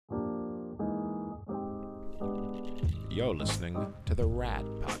You're listening to the RAD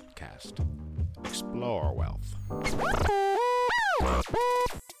Podcast. Explore wealth.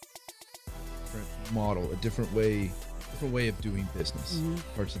 Different model, a different way of doing business.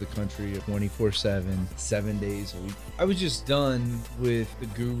 Parts of the country, 24/7, 7 days a week. I was just done with the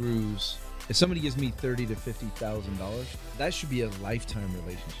gurus. If somebody gives me $30,000 to $50,000, that should be a lifetime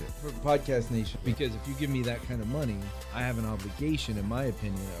relationship for Podcast Nation. Because if you give me that kind of money, I have an obligation, in my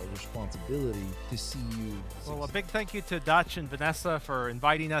opinion, a responsibility to see you. Well, a big thank you to Dutch and Vanessa for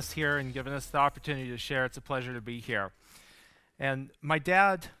inviting us here and giving us the opportunity to share. It's a pleasure to be here. And my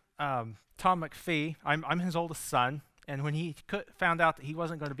dad, Tom McPhee, I'm his oldest son. And when he found out that he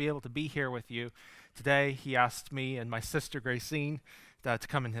wasn't going to be able to be here with you today, he asked me and my sister Gracine to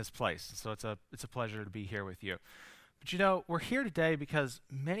come in his place. So it's a pleasure to be here with you. But you know, we're here today because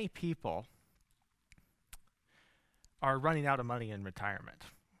many people are running out of money in retirement.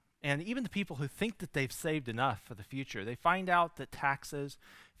 And even the people who think that they've saved enough for the future, they find out that taxes,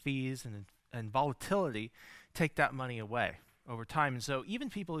 fees, and volatility take that money away over time. And so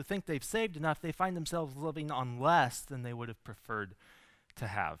even people who think they've saved enough, they find themselves living on less than they would have preferred to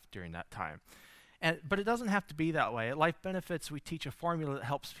have during that time. But it doesn't have to be that way. At Life Benefits, we teach a formula that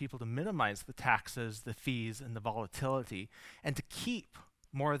helps people to minimize the taxes, the fees, and the volatility, and to keep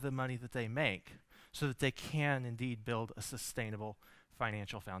more of the money that they make so that they can indeed build a sustainable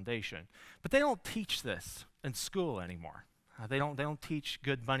financial foundation. But they don't teach this in school anymore. They don't teach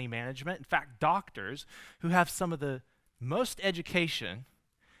good money management. In fact, doctors who have some of the most education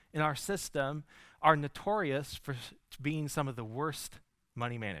in our system are notorious for being some of the worst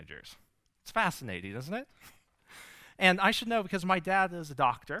money managers. It's fascinating, isn't it? And I should know because my dad is a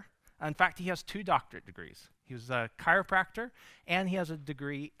doctor. In fact, he has 2 doctorate degrees. He was a chiropractor, and he has a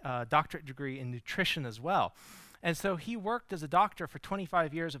doctorate degree in nutrition as well. And so he worked as a doctor for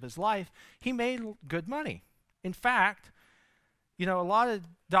 25 years of his life. He made good money. In fact, you know, a lot of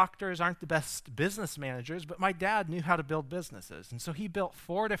doctors aren't the best business managers, but my dad knew how to build businesses. And so he built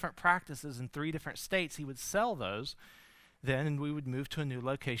 4 different practices in 3 different states. He would sell those then, and we would move to a new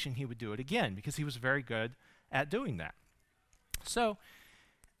location. He would do it again because he was very good at doing that. So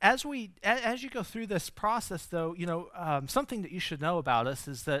as you go through this process, though, you know, something that you should know about us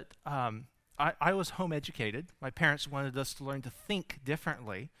is that I was home educated. My parents wanted us to learn to think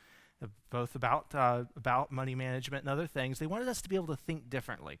differently, both about money management and other things. They wanted us to be able to think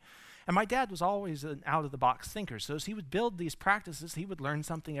differently. And my dad was always an out-of-the-box thinker. So as he would build these practices, he would learn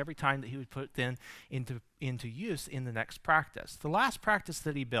something every time that he would put them into use in the next practice. The last practice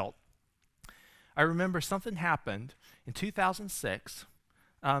that he built, I remember something happened in 2006.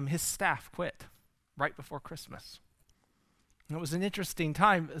 His staff quit right before Christmas. And it was an interesting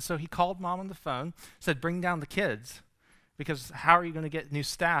time. So he called Mom on the phone, said, "Bring down the kids, because how are you going to get new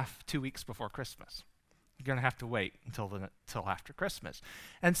staff 2 weeks before Christmas? You're going to have to wait until after Christmas."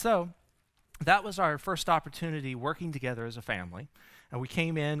 And so that was our first opportunity working together as a family. And we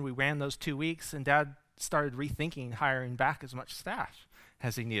came in, we ran those 2 weeks, and Dad started rethinking hiring back as much staff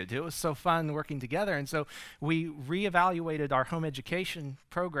as he needed to. It was so fun working together. And so we reevaluated our home education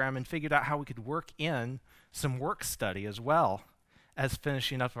program and figured out how we could work in some work study as well as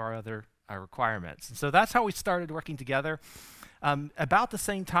finishing up our other requirements. And so that's how we started working together. About the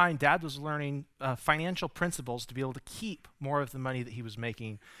same time, Dad was learning financial principles to be able to keep more of the money that he was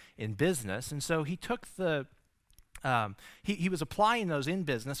making in business. And so he took he was applying those in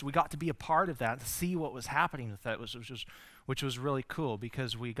business. We got to be a part of that, to see what was happening with that, which was really cool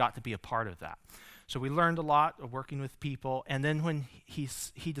because we got to be a part of that. So we learned a lot of working with people. And then when he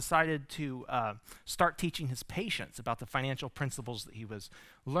decided to start teaching his patients about the financial principles that he was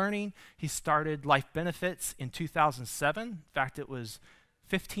learning, he started Life Benefits in 2007. In fact, it was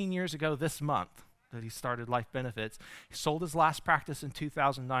 15 years ago this month that he started Life Benefits. He sold his last practice in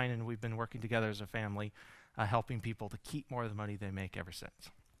 2009, and we've been working together as a family, helping people to keep more of the money they make ever since.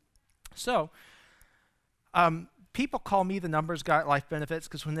 So people call me the numbers guy at Life Benefits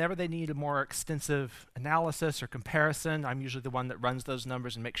because whenever they need a more extensive analysis or comparison, I'm usually the one that runs those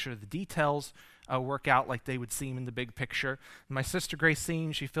numbers and makes sure the details work out like they would seem in the big picture. And my sister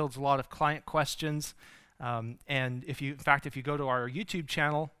Gracine, she fields a lot of client questions. And if you go to our YouTube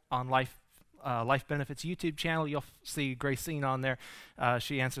channel on Life Benefits YouTube channel, you'll see Gracine on there.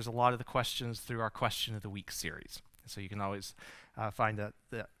 She answers a lot of the questions through our Question of the Week series. So you can always find that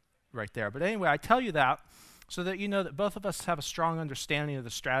right there. But anyway, I tell you that so that you know that both of us have a strong understanding of the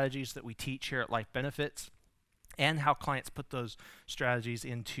strategies that we teach here at Life Benefits and how clients put those strategies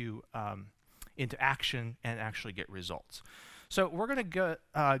into action and actually get results. So we're going to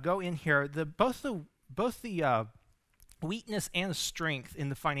go in here. Both the weakness and strength in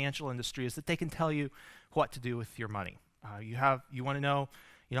the financial industry is that they can tell you what to do with your money. You want to know,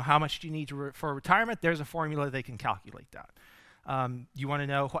 how much do you need for retirement? There's a formula they can calculate that. You want to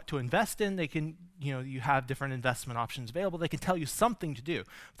know what to invest in? They can, you have different investment options available. They can tell you something to do.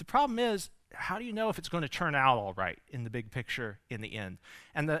 The problem is, how do you know if it's going to turn out all right in the big picture in the end?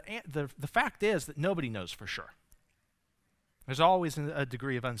 And the fact is that nobody knows for sure. There's always a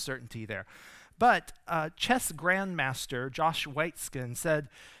degree of uncertainty there. But chess grandmaster Josh Waitzkin said,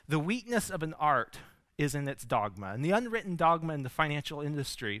 the weakness of an art is in its dogma. And the unwritten dogma in the financial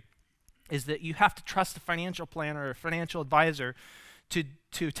industry is that you have to trust a financial planner or a financial advisor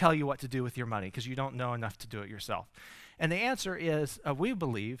to tell you what to do with your money because you don't know enough to do it yourself. And the answer is, we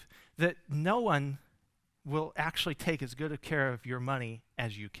believe that no one will actually take as good a care of your money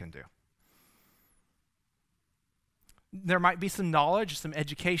as you can do. There might be some knowledge, some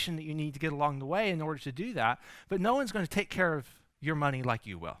education that you need to get along the way in order to do that, but no one's going to take care of your money like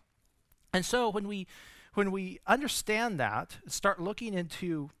you will. And so when we understand that, start looking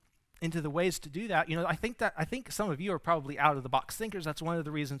into the ways to do that, I think some of you are probably out of the box thinkers. That's one of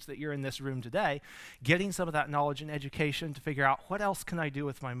the reasons that you're in this room today, getting some of that knowledge and education to figure out what else can I do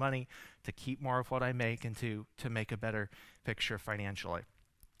with my money to keep more of what I make and to make a better picture financially.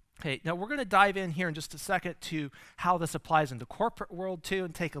 Okay, now we're going to dive in here in just a second to how this applies in the corporate world too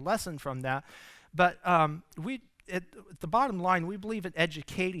and take a lesson from that. But at the bottom line, we believe in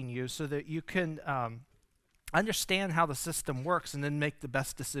educating you so that you can understand how the system works and then make the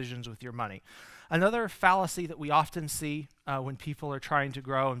best decisions with your money. Another fallacy that we often see when people are trying to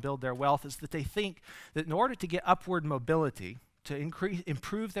grow and build their wealth is that they think that in order to get upward mobility, to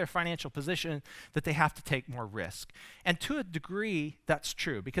improve their financial position, that they have to take more risk. And to a degree, that's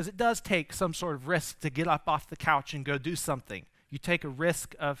true, because it does take some sort of risk to get up off the couch and go do something. You take a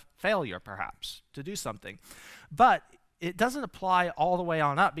risk of failure, perhaps, to do something. But it doesn't apply all the way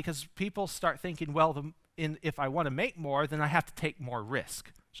on up, because people start thinking, well, if I want to make more, then I have to take more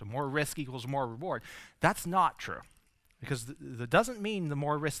risk. So more risk equals more reward. That's not true, because that doesn't mean the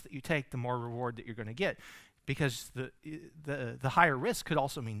more risk that you take, the more reward that you're going to get. Because the higher risk could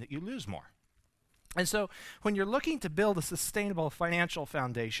also mean that you lose more. And so when you're looking to build a sustainable financial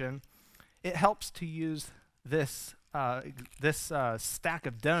foundation, it helps to use this stack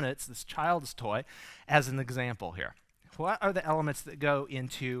of donuts, this child's toy, as an example here. What are the elements that go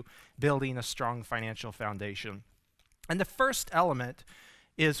into building a strong financial foundation? And the first element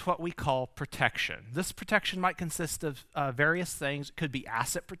is what we call protection. This protection might consist of various things. It could be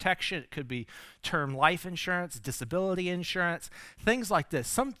asset protection, it could be term life insurance, disability insurance, things like this.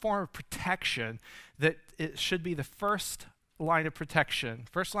 Some form of protection that it should be the first line of protection,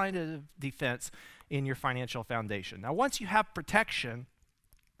 first line of defense in your financial foundation. Now, once you have protection,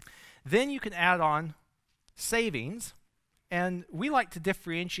 then you can add on savings, and we like to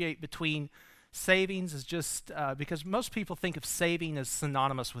differentiate between savings is just because most people think of saving as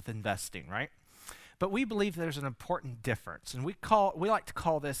synonymous with investing, right? But we believe there's an important difference, and we like to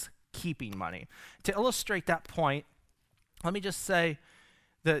call this keeping money. To illustrate that point, let me just say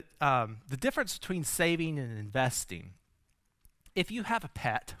that the difference between saving and investing. If you have a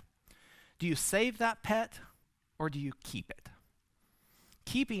pet, do you save that pet or do you keep it?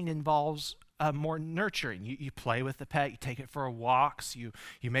 Keeping involves more nurturing. You play with the pet, you take it for walks, you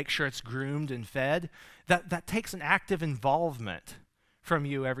make sure it's groomed and fed. That takes an active involvement from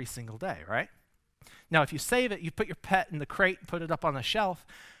you every single day, right? Now, if you save it, you put your pet in the crate and put it up on the shelf,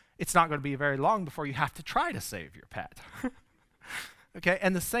 it's not going to be very long before you have to try to save your pet. Okay,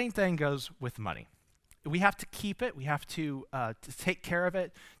 and the same thing goes with money. We have to keep it, we have to take care of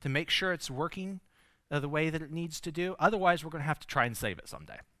it, to make sure it's working the way that it needs to do. Otherwise, we're going to have to try and save it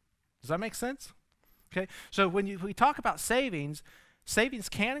someday. Does that make sense? Okay, so when we talk about savings, savings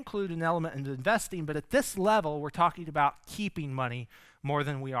can include an element in investing, but at this level, we're talking about keeping money more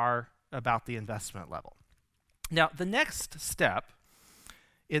than we are about the investment level. Now, the next step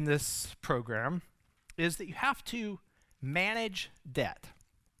in this program is that you have to manage debt.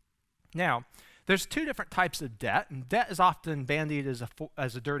 Now, there's two different types of debt, and debt is often bandied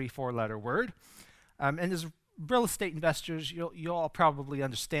as a dirty four-letter word. And as real estate investors, you'll all probably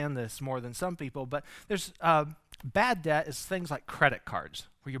understand this more than some people, but there's bad debt is things like credit cards,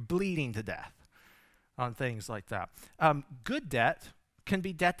 where you're bleeding to death on things like that. Good debt can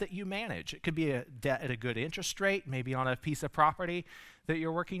be debt that you manage. It could be a debt at a good interest rate, maybe on a piece of property that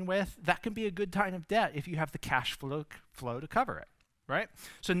you're working with. That can be a good kind of debt if you have the cash flow to cover it, right?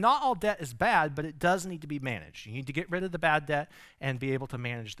 So not all debt is bad, but it does need to be managed. You need to get rid of the bad debt and be able to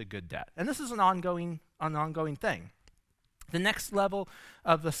manage the good debt. And this is an ongoing thing. The next level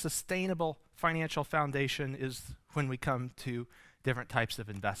of the sustainable financial foundation is when we come to different types of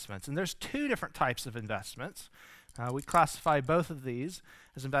investments. And there's two different types of investments. We classify both of these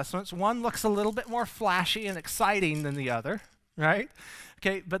as investments. One looks a little bit more flashy and exciting than the other, right?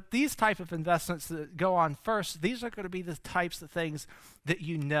 Okay, but these type of investments that go on first, these are going to be the types of things that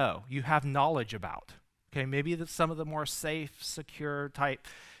you have knowledge about. Okay, maybe some of the more safe, secure type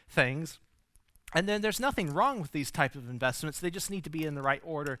things. And then there's nothing wrong with these type of investments. They just need to be in the right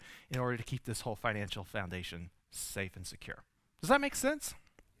order in order to keep this whole financial foundation safe and secure. Does that make sense?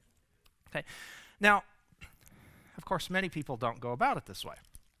 Okay. Now, of course, many people don't go about it this way.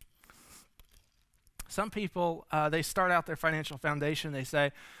 Some people, they start out their financial foundation, they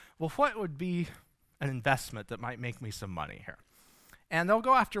say, well, what would be an investment that might make me some money here? And they'll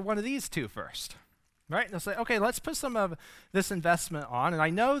go after one of these two first. Right? And they'll say, okay, let's put some of this investment on. And I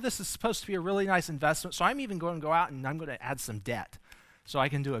know this is supposed to be a really nice investment, so I'm even going to go out and I'm going to add some debt so I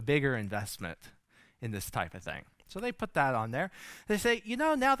can do a bigger investment in this type of thing. So they put that on there. They say,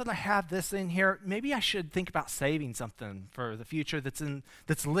 now that I have this in here, maybe I should think about saving something for the future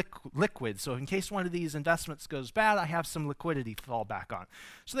that's liquid. So in case one of these investments goes bad, I have some liquidity to fall back on.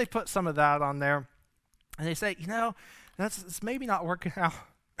 So they put some of that on there. And they say, it's maybe not working out.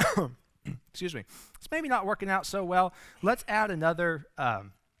 Excuse me. It's maybe not working out so well. Let's add another.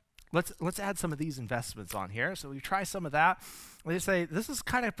 Let's add some of these investments on here. So we try some of that. They say this is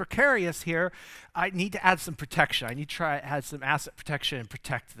kind of precarious here. I need to add some protection. I need to add some asset protection and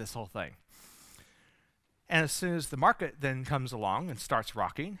protect this whole thing. And as soon as the market then comes along and starts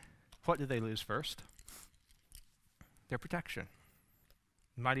rocking, what do they lose first? Their protection.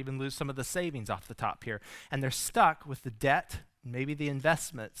 You might even lose some of the savings off the top here, and they're stuck with the debt, maybe the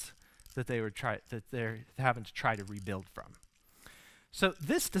investments that they're having to try to rebuild from. So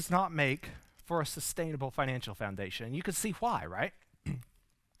this does not make for a sustainable financial foundation. And you can see why, right?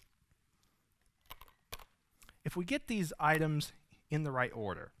 If we get these items in the right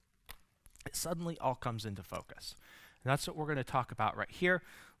order, it suddenly all comes into focus. And that's what we're going to talk about right here.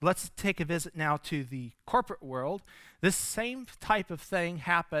 Let's take a visit now to the corporate world. This same type of thing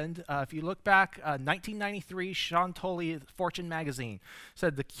happened. If you look back, 1993, Sean Tolley, Fortune magazine,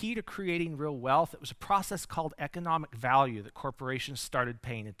 said the key to creating real wealth, it was a process called economic value that corporations started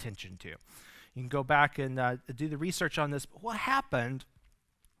paying attention to. You can go back and do the research on this. But what happened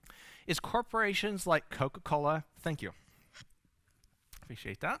is corporations like Coca-Cola, thank you,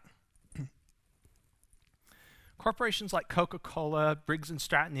 appreciate that. Corporations like Coca-Cola, Briggs &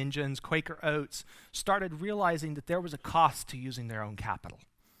 Stratton Engines, Quaker Oats started realizing that there was a cost to using their own capital.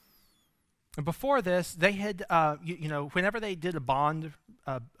 And before this, they had, whenever they did a bond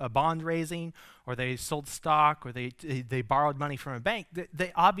raising, or they sold stock, or they borrowed money from a bank,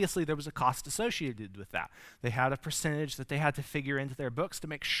 they obviously there was a cost associated with that. They had a percentage that they had to figure into their books to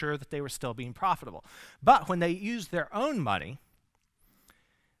make sure that they were still being profitable. But when they used their own money,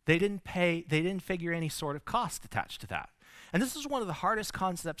 they didn't figure any sort of cost attached to that. And this is one of the hardest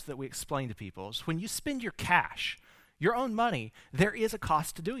concepts that we explain to people is when you spend your cash, your own money, there is a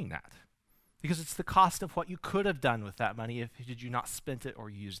cost to doing that. Because it's the cost of what you could have done with that money if you not spent it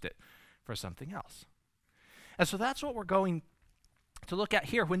or used it for something else. And so that's what we're going to look at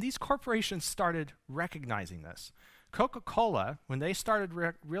here. When these corporations started recognizing this, Coca-Cola, when they started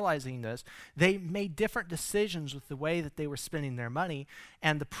realizing this, they made different decisions with the way that they were spending their money,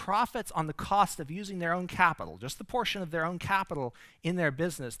 and the profits on the cost of using their own capital, just the portion of their own capital in their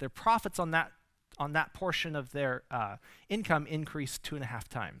business, their profits on that portion of their income increased 2.5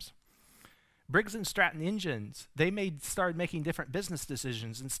 times. Briggs & Stratton Engines, they started making different business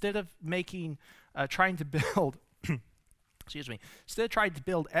decisions. Instead of trying to build, instead of trying to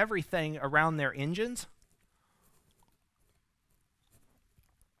build everything around their engines,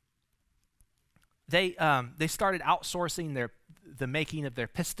 they started outsourcing the making of their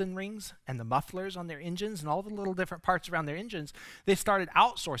piston rings and the mufflers on their engines and all the little different parts around their engines. They started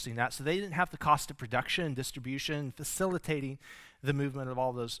outsourcing that so they didn't have the cost of production and distribution, facilitating the movement of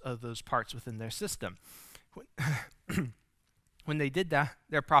all those parts within their system. When they did that,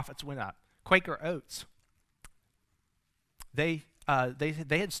 their profits went up. Quaker Oats, they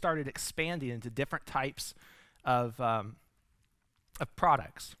had started expanding into different types of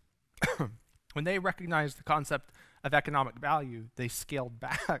products. When they recognized the concept of economic value, they scaled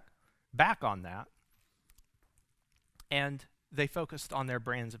back on that, and they focused on their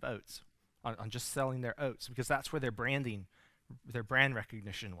brands of oats, on just selling their oats, because that's where their brand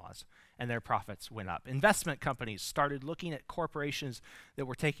recognition was, and their profits went up. Investment companies started looking at corporations that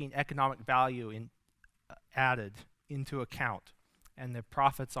were taking economic value added into account, and the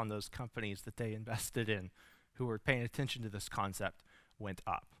profits on those companies that they invested in, who were paying attention to this concept went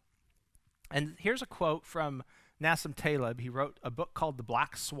up. And here's a quote from Nassim Taleb. He wrote a book called The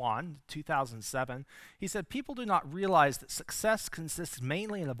Black Swan, 2007. He said, "People do not realize that success consists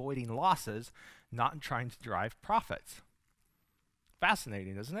mainly in avoiding losses, not in trying to drive profits."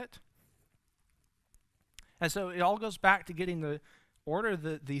 Fascinating, isn't it? And so it all goes back to getting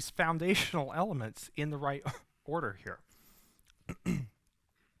these foundational elements in the right order here.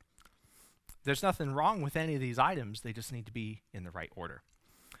 There's nothing wrong with any of these items. They just need to be in the right order.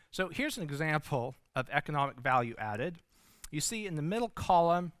 So here's an example of economic value added. You see in the middle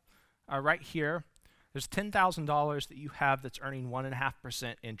column right here, there's $10,000 that you have that's earning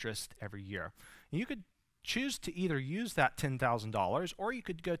 1.5% interest every year. And you could choose to either use that $10,000 or you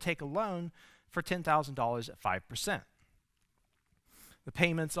could go take a loan for $10,000 at 5%. The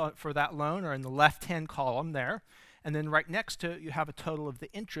payments for that loan are in the left-hand column there. And then right next to it, you have a total of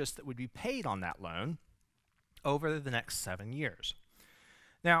the interest that would be paid on that loan over the next 7 years.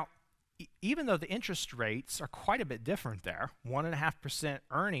 Now, even though the interest rates are quite a bit different there, 1.5%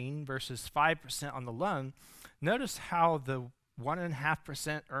 earning versus 5% on the loan, notice how the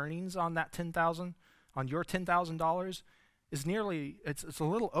 1.5% earnings on that $10,000, on your $10,000, is it's a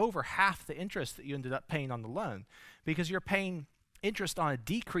little over half the interest that you ended up paying on the loan, because you're paying interest on a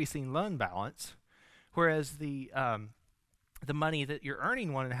decreasing loan balance, whereas the money that you're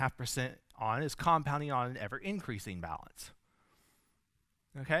earning 1.5% on is compounding on an ever-increasing balance.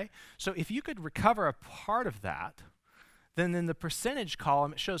 Okay? So if you could recover a part of that, then in the percentage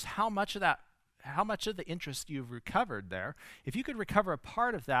column, it shows how much of the interest you've recovered there. If you could recover a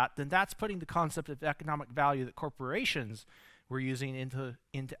part of that, then that's putting the concept of economic value that corporations were using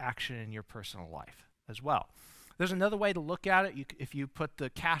into action in your personal life as well. There's another way to look at it. If you put the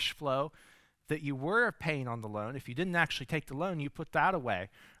cash flow that you were paying on the loan, if you didn't actually take the loan, you put that away,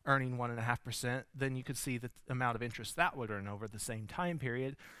 earning 1.5%, then you could see the amount of interest that would earn over the same time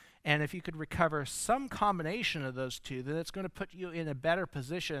period. And if you could recover some combination of those two, then it's going to put you in a better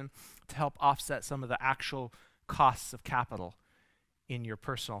position to help offset some of the actual costs of capital in your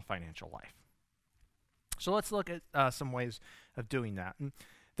personal financial life. So let's look at some ways of doing that. And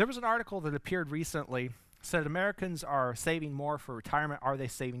there was an article that appeared recently, said Americans are saving more for retirement. Are they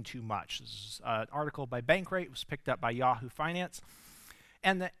saving too much? This is an article by Bankrate. It was picked up by Yahoo Finance.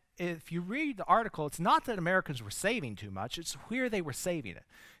 And if you read the article, it's not that Americans were saving too much, it's where they were saving it.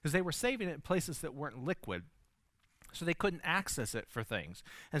 Because they were saving it in places that weren't liquid, so they couldn't access it for things.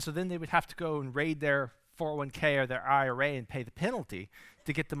 And so then they would have to go and raid their 401k or their IRA and pay the penalty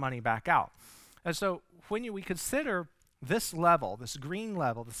to get the money back out. And so when we consider this level, this green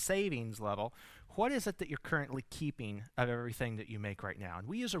level, the savings level, what is it that you're currently keeping of everything that you make right now? And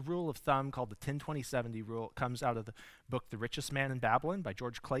we use a rule of thumb called the 10-20-70 rule. It comes out of the book The Richest Man in Babylon by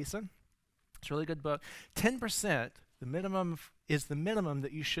George Clason. It's a really good book. 10%, the minimum, is the minimum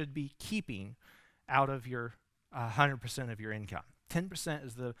that you should be keeping out of your 100% of your income. 10%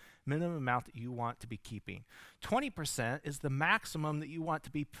 is the minimum amount that you want to be keeping. 20% is the maximum that you want to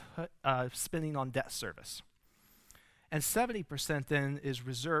be spending on debt service. And 70% then is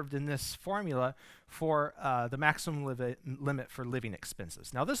reserved in this formula for the maximum limit for living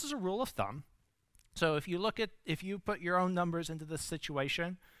expenses. Now, this is a rule of thumb. So if you put your own numbers into this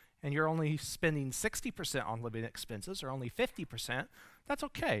situation and you're only spending 60% on living expenses or only 50%, that's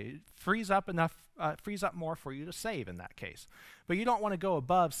okay. It frees up more for you to save in that case. But you don't want to go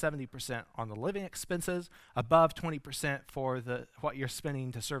above 70% on the living expenses, above 20% for what you're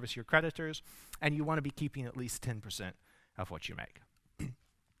spending to service your creditors, and you want to be keeping at least 10% of what you make.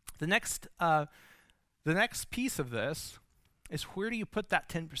 The next piece of this is, where do you put that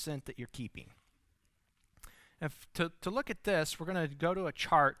 10% that you're keeping? To look at this, we're going to go to a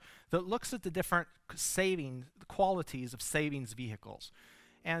chart that looks at the different qualities of savings vehicles.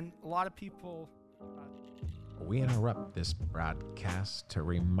 And a lot of people... We interrupt this broadcast to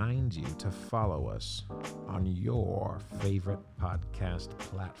remind you to follow us on your favorite podcast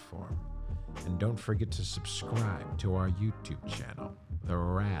platform. And don't forget to subscribe to our YouTube channel, The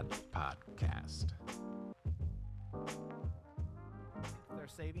Rad Podcast. Their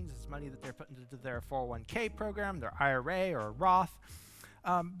savings is money that they're putting into their 401k program, their IRA or Roth.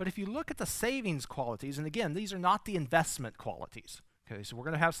 But if you look at the savings qualities, and again, these are not the investment qualities. Okay, so we're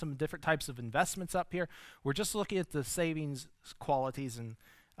going to have some different types of investments up here. We're just looking at the savings qualities and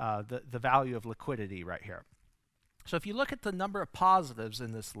the value of liquidity right here. So if you look at the number of positives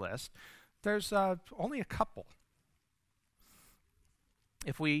in this list, there's only a couple.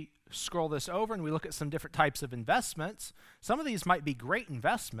 If we scroll this over and we look at some different types of investments, some of these might be great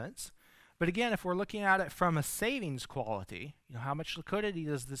investments, But again, if we're looking at it from a savings quality, how much liquidity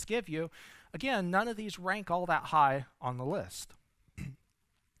does this give you? Again, none of these rank all that high on the list.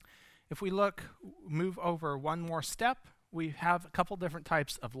 If we move over one more step, we have a couple different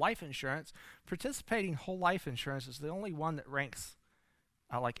types of life insurance. Participating whole life insurance is the only one that ranks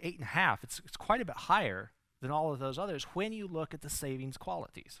like 8.5. It's quite a bit higher than all of those others when you look at the savings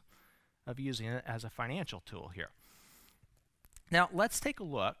qualities of using it as a financial tool here. Now let's take a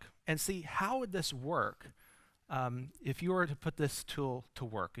look and see how would this work if you were to put this tool to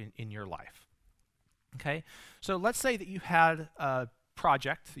work in your life. Okay, so let's say that you had a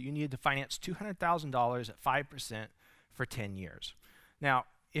project that you needed to finance $200,000 at 5% for 10 years. Now,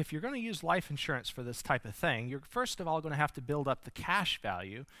 if you're going to use life insurance for this type of thing, you're first of all going to have to build up the cash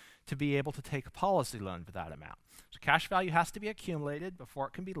value to be able to take a policy loan for that amount. So cash value has to be accumulated before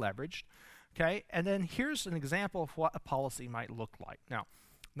it can be leveraged. Okay, and then here's an example of what a policy might look like. Now,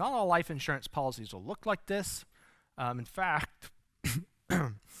 not all life insurance policies will look like this. In fact,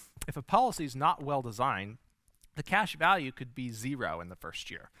 if a policy is not well designed, the cash value could be 0 in the first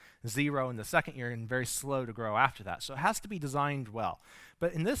year, 0 in the second year, and very slow to grow after that. So it has to be designed well.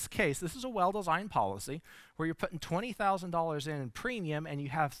 But in this case, this is a well-designed policy where you're putting $20,000 in premium and you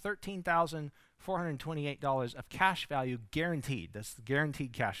have $13,428 of cash value guaranteed. That's the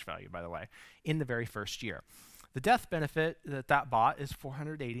guaranteed cash value, by the way, in the very first year. The death benefit that bought is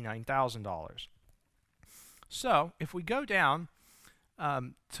 $489,000. So if we go down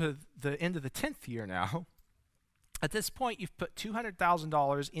to the end of the 10th year now, at this point, you've put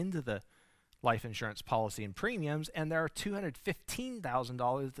 $200,000 into the life insurance policy in premiums, and there are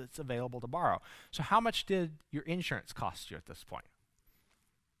 $215,000 that's available to borrow. So how much did your insurance cost you at this point?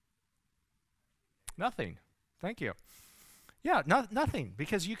 Nothing. Thank you. Yeah, nothing,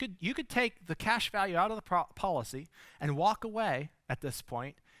 because you could take the cash value out of the policy and walk away at this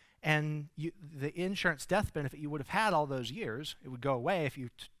point, and the insurance death benefit you would have had all those years, it would go away if you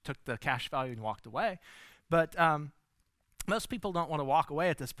took the cash value and walked away. But most people don't want to walk away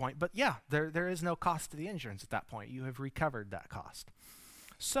at this point. But yeah, there is no cost to the insurance at that point. You have recovered that cost.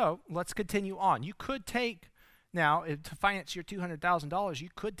 So let's continue on. You could take now, to finance your $200,000, you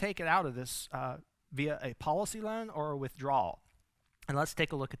could take it out of this via a policy loan or a withdrawal. And let's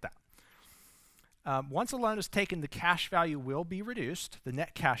take a look at that. Once a loan is taken, the cash value will be reduced, the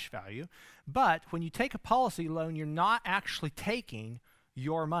net cash value. But when you take a policy loan, you're not actually taking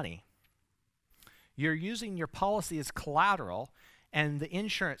your money. You're using your policy as collateral, and the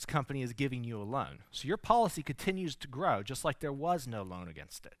insurance company is giving you a loan. So your policy continues to grow, just like there was no loan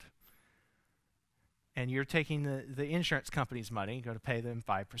against it. And you're taking the insurance company's money, you're going to pay them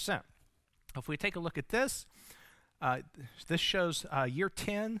 5%. If we take a look at this, this shows year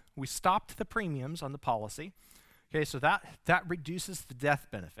 10, we stopped the premiums on the policy. Okay, so that reduces the death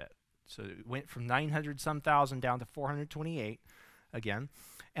benefit. So it went from 900-some thousand down to 428 again.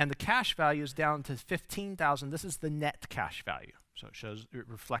 And the cash value is down to $15,000. This is the net cash value. So it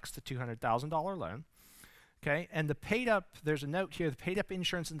reflects the $200,000 loan. Okay, and the paid up, there's a note here, the paid up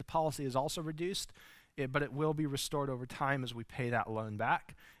insurance in the policy is also reduced, but it will be restored over time as we pay that loan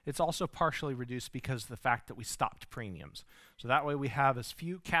back. It's also partially reduced because of the fact that we stopped premiums. So that way we have as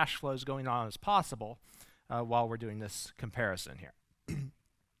few cash flows going on as possible while we're doing this comparison here.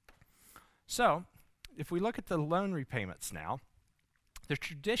 So if we look at the loan repayments now, the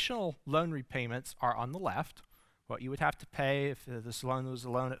traditional loan repayments are on the left, what you would have to pay if this loan was a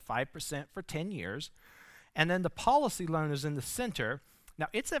loan at 5% for 10 years. And then the policy loan is in the center. Now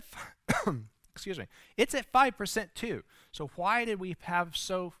it's at, excuse me, it's at 5% too. So why did we have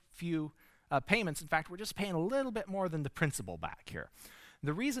so few payments? In fact, we're just paying a little bit more than the principal back here.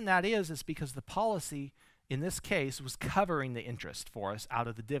 The reason that is because the policy in this case was covering the interest for us out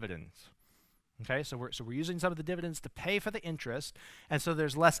of the dividends. Okay, so we're using some of the dividends to pay for the interest, and so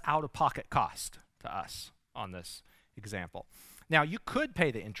there's less out-of-pocket cost to us on this example. Now, you could pay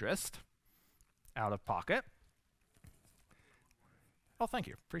the interest out of pocket. Oh, thank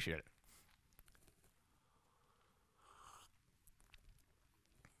you. Appreciate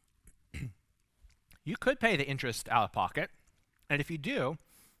it. You could pay the interest out of pocket, and if you do,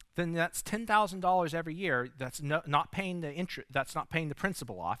 then that's $10,000 every year. That's not paying the interest. That's not paying the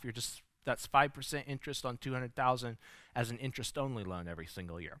principal off. That's 5% interest on $200,000 as an interest-only loan every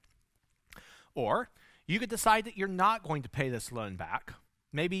single year. Or you could decide that you're not going to pay this loan back.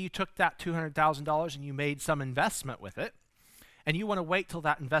 Maybe you took that $200,000 and you made some investment with it, and you want to wait till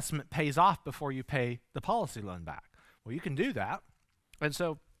that investment pays off before you pay the policy loan back. Well, you can do that. And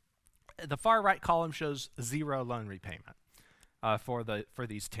so the far right column shows 0 loan repayment for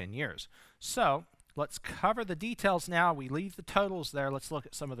these 10 years. So let's cover the details now. We leave the totals there. Let's look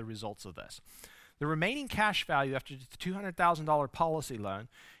at some of the results of this. The remaining cash value after the $200,000 policy loan,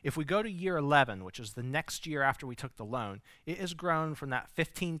 if we go to year 11, which is the next year after we took the loan, it has grown from that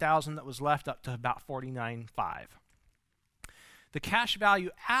 $15,000 that was left up to about $49,500. The cash value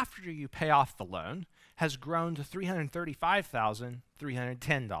after you pay off the loan has grown to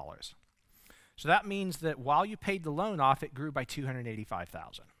 $335,310. So that means that while you paid the loan off, it grew by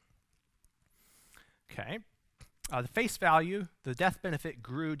 $285,000. Okay. The face value, the death benefit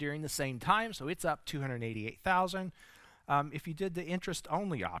grew during the same time, so it's up $288,000. If you did the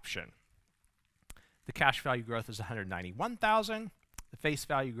interest-only option, the cash value growth is $191,000. The face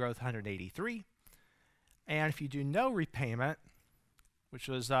value growth $183,000. And if you do no repayment, which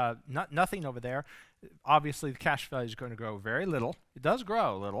was nothing over there, obviously the cash value is going to grow very little. It does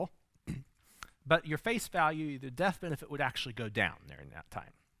grow a little, but your face value, the death benefit, would actually go down during that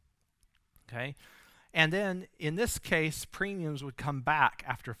time. Okay. And then, in this case, premiums would come back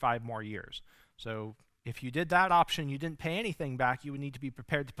after 5 more years. So if you did that option, you didn't pay anything back, you would need to be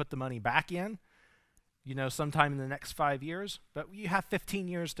prepared to put the money back in, sometime in the next 5 years. But you have 15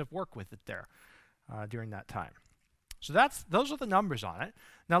 years to work with it there during that time. So those are the numbers on it.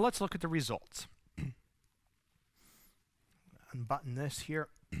 Now let's look at the results. Unbutton this here,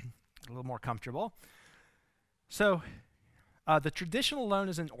 a little more comfortable. So the traditional loan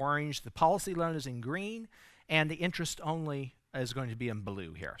is in orange, the policy loan is in green, and the interest only is going to be in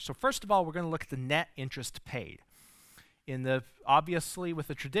blue here. So first of all, we're going to look at the net interest paid. Obviously, with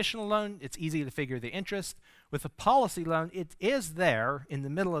the traditional loan, it's easy to figure the interest. With the policy loan, it is there in the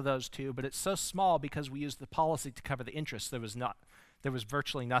middle of those two, but it's so small because we used the policy to cover the interest. There was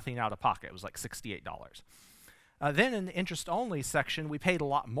virtually nothing out of pocket. It was like $68. Then in the interest-only section, we paid a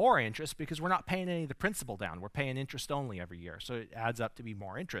lot more interest because we're not paying any of the principal down. We're paying interest only every year, so it adds up to be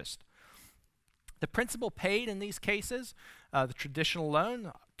more interest. The principal paid in these cases, the traditional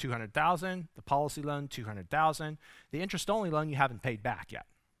loan, $200,000, the policy loan, $200,000. The interest-only loan you haven't paid back yet.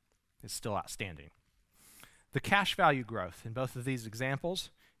 It's still outstanding. The cash value growth in both of these examples,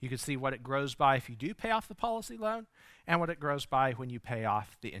 you can see what it grows by if you do pay off the policy loan and what it grows by when you pay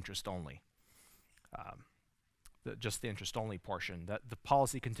off the interest-only. Just the interest-only portion, that the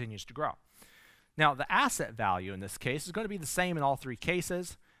policy continues to grow. Now, the asset value in this case is going to be the same in all 3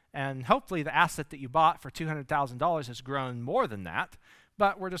 cases, and hopefully the asset that you bought for $200,000 has grown more than that,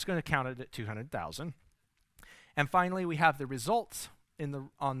 but we're just going to count it at $200,000. And finally, we have the results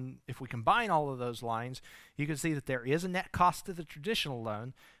if we combine all of those lines, you can see that there is a net cost to the traditional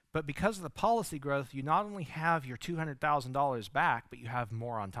loan, but because of the policy growth, you not only have your $200,000 back, but you have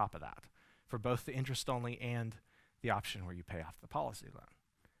more on top of that for both the interest-only and the option where you pay off the policy loan.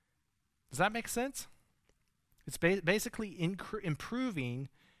 Does that make sense? It's basically improving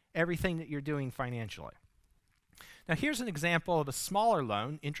everything that you're doing financially. Now here's an example of a smaller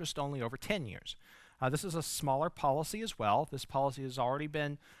loan, interest only over 10 years. This is a smaller policy as well. This policy has already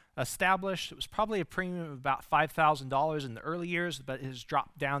been established. It was probably a premium of about $5,000 in the early years, but it has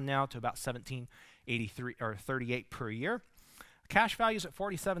dropped down now to about $1,783 or $38 per year. Cash value is at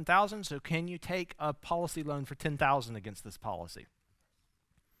 $47,000, so can you take a policy loan for $10,000 against this policy?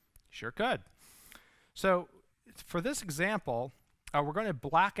 Sure could. So for this example, we're going to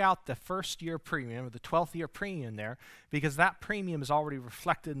black out the first year premium, or the 12th year premium there, because that premium is already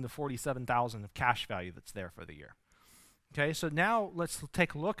reflected in the $47,000 of cash value that's there for the year. Okay, so now let's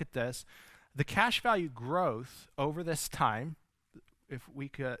take a look at this. The cash value growth over this time, if we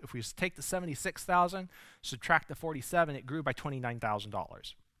take the $76,000, subtract the $47,000, it grew by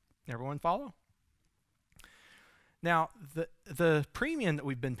 $29,000. Everyone follow? Now, the premium that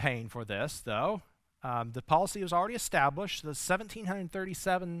we've been paying for this, though, the policy was already established. The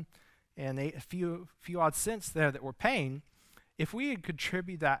 $1,737 and a few odd cents there that we're paying, if we could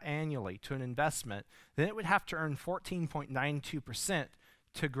contribute that annually to an investment, then it would have to earn 14.92%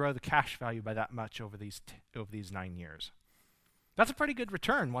 to grow the cash value by that much over these 9 years. That's a pretty good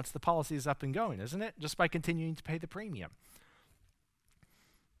return once the policy is up and going, isn't it? Just by continuing to pay the premium.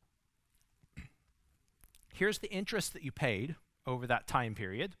 Here's the interest that you paid over that time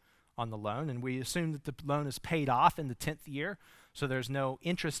period on the loan, and we assume that the loan is paid off in the 10th year, so there's no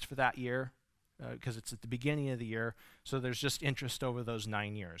interest for that year because it's at the beginning of the year, so there's just interest over those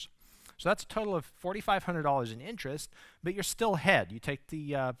 9 years. So that's a total of $4,500 in interest, but you're still ahead. You take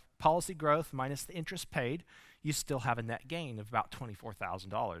the policy growth minus the interest paid, you still have a net gain of about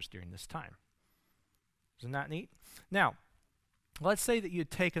 $24,000 during this time. Isn't that neat? Now, let's say that you had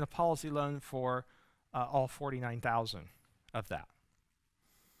taken a policy loan for all $49,000 of that.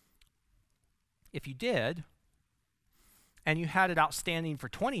 If you did, and you had it outstanding for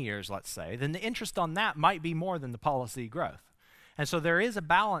 20 years, let's say, then the interest on that might be more than the policy growth. And so there is a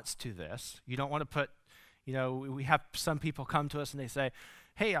balance to this. You don't want to put, we have some people come to us and they say,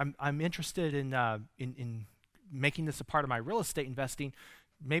 hey, I'm interested in making this a part of my real estate investing.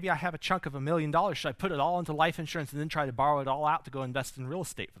 Maybe I have a chunk of $1 million. Should I put it all into life insurance and then try to borrow it all out to go invest in real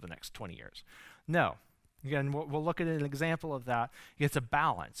estate for the next 20 years? No. Again, we'll look at an example of that. It's a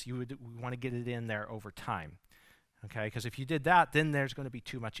balance. We want to get it in there over time. Okay, because if you did that, then there's going to be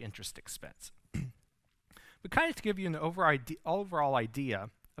too much interest expense. But kind of to give you an overall idea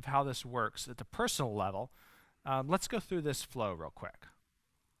of how this works at the personal level, let's go through this flow real quick.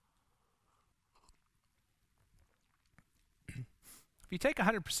 If you take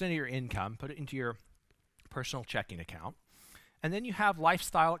 100% of your income, put it into your personal checking account, and then you have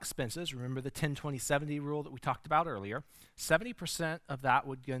lifestyle expenses. Remember the 10-20-70 rule that we talked about earlier. 70% of that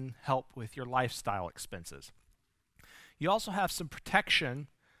would then help with your lifestyle expenses. You also have some protection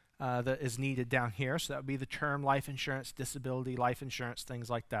that is needed down here. So that would be the term life insurance, disability life insurance, things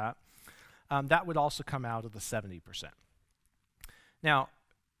like that. That would also come out of the 70%. Now,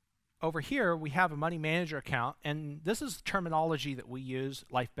 over here, we have a money manager account, and this is the terminology that we use,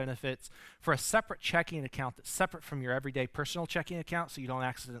 life benefits, for a separate checking account that's separate from your everyday personal checking account, so you don't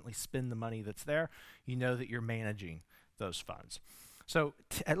accidentally spend the money that's there. You know that you're managing those funds. So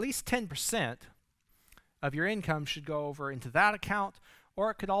at least 10% of your income should go over into that account, or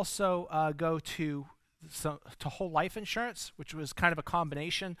it could also go to whole life insurance, which was kind of a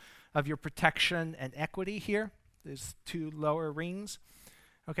combination of your protection and equity here. There's two lower rings.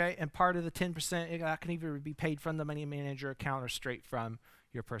 Okay, and part of the 10% that can either be paid from the money manager account or straight from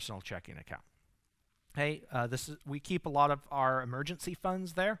your personal checking account. Hey, we keep a lot of our emergency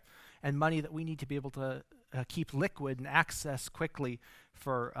funds there, and money that we need to be able to keep liquid and access quickly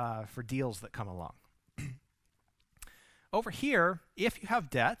for deals that come along. Over here, if you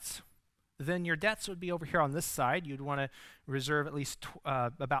have debts, then your debts would be over here on this side. You'd want to reserve at least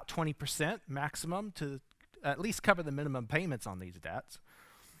about 20% maximum to at least cover the minimum payments on these debts.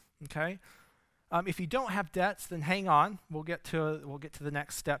 Okay. If you don't have debts, then hang on. We'll get to the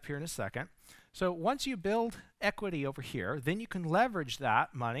next step here in a second. So once you build equity over here, then you can leverage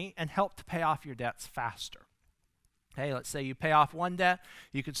that money and help to pay off your debts faster. Okay, let's say you pay off one debt,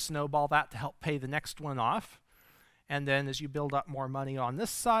 you could snowball that to help pay the next one off. And then as you build up more money on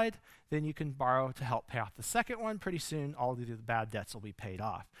this side, then you can borrow to help pay off the second one. Pretty soon, all of the bad debts will be paid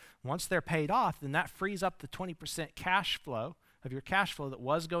off. Once they're paid off, then that frees up the 20% cash flow of your cash flow that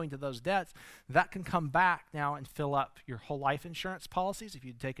was going to those debts. That can come back now and fill up your whole life insurance policies if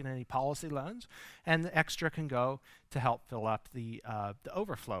you'd taken any policy loans, and the extra can go to help fill up the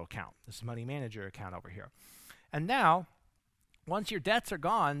overflow account, this money manager account over here. And now, once your debts are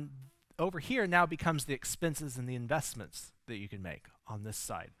gone, over here now becomes the expenses and the investments that you can make on this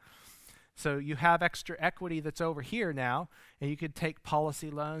side. So you have extra equity that's over here now, and you could take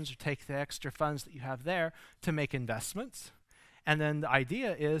policy loans or take the extra funds that you have there to make investments. And then the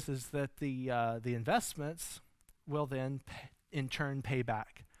idea is that the investments will then in turn pay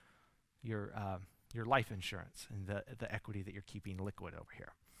back your life insurance and the equity that you're keeping liquid over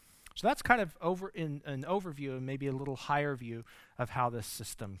here. So that's kind of in an overview and maybe a little higher view of how this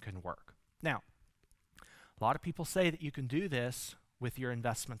system can work. Now, a lot of people say that you can do this with your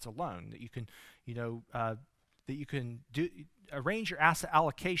investments alone, that you can arrange your asset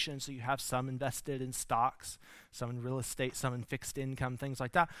allocation so you have some invested in stocks, some in real estate, some in fixed income, things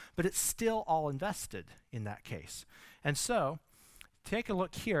like that, but it's still all invested in that case. And so, take a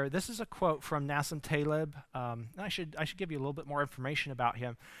look here. This is a quote from Nassim Taleb. I should give you a little bit more information about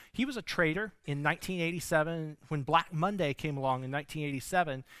him. He was a trader in 1987. When Black Monday came along in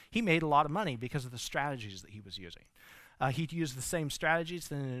 1987, he made a lot of money because of the strategies that he was using. He'd used the same strategies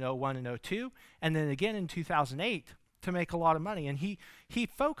then in 01 and 02, and then again in 2008 to make a lot of money. And he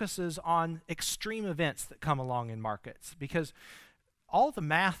focuses on extreme events that come along in markets, because all the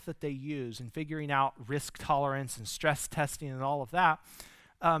math that they use in figuring out risk tolerance and stress testing and all of that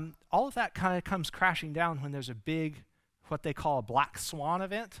kind of comes crashing down when there's a big, what they call a black swan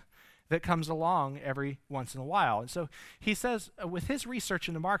event that comes along every once in a while. And so he says, with his research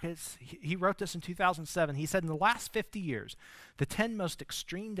in the markets, he wrote this in 2007, he said in the last 50 years, the 10 most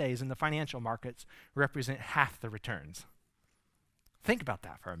extreme days in the financial markets represent half the returns. Think about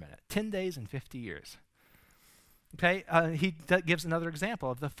that for a minute. 10 days in 50 years. Okay, he gives another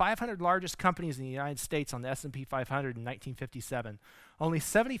example. Of the 500 largest companies in the United States on the S&P 500 in 1957, only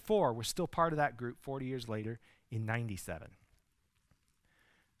 74 were still part of that group 40 years later in 97.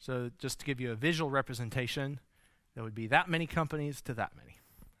 So just to give you a visual representation, there would be that many companies to that many.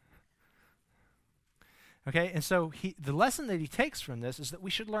 Okay, and so the lesson that he takes from this is that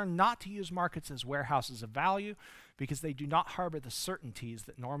we should learn not to use markets as warehouses of value because they do not harbor the certainties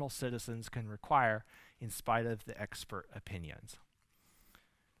that normal citizens can require in spite of the expert opinions.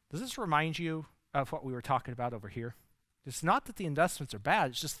 Does this remind you of what we were talking about over here? It's not that the investments are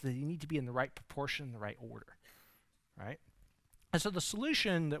bad, it's just that you need to be in the right proportion, the right order, right? And so the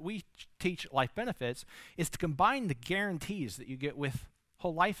solution that we teach at Life Benefits is to combine the guarantees that you get with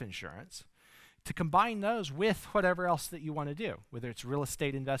whole life insurance, to combine those with whatever else that you want to do, whether it's real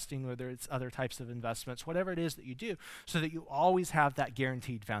estate investing, whether it's other types of investments, whatever it is that you do, so that you always have that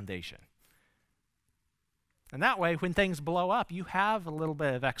guaranteed foundation. And that way, when things blow up, you have a little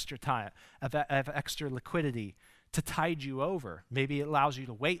bit of extra time, of extra liquidity to tide you over. Maybe it allows you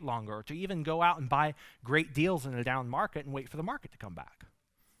to wait longer or to even go out and buy great deals in a down market and wait for the market to come back.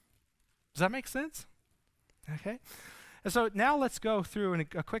 Does that make sense? Okay. And so now let's go through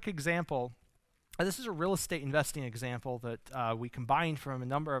a quick example. This is a real estate investing example that we combined from a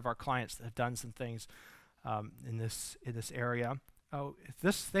number of our clients that have done some things in this area.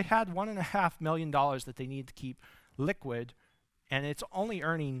 They had $1.5 million that they need to keep liquid, and it's only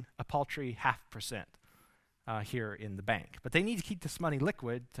earning a paltry 0.5% here in the bank. But they need to keep this money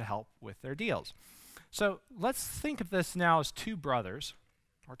liquid to help with their deals. So let's think of this now as two brothers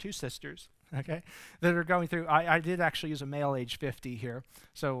or two sisters, okay, that are going through. I did actually use a male age 50 here,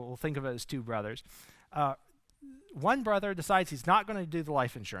 so we'll think of it as two brothers. One brother decides he's not going to do the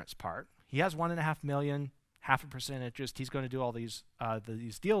life insurance part. He has $1.5 million, 0.5% interest. He's going to do all these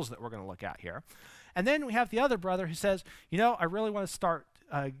deals that we're going to look at here. And then we have the other brother who says, I really want to start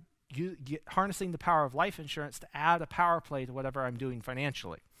harnessing the power of life insurance to add a power play to whatever I'm doing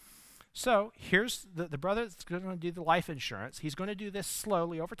financially. So here's the brother that's going to do the life insurance. He's going to do this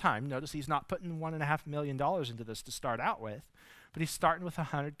slowly over time. Notice he's not putting $1.5 million into this to start out with, but he's starting with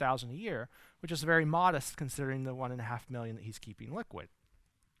 $100,000 a year, which is very modest considering the $1.5 million that he's keeping liquid.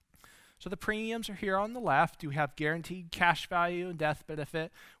 So the premiums are here on the left. We have guaranteed cash value and death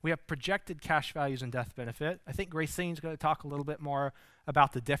benefit. We have projected cash values and death benefit. I think Gracine's going to talk a little bit more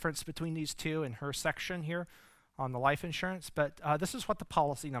about the difference between these two in her section here on the life insurance, but this is what the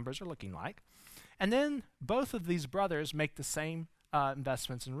policy numbers are looking like. And then both of these brothers make the same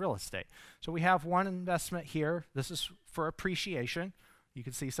investments in real estate. So we have one investment here. This is for appreciation. You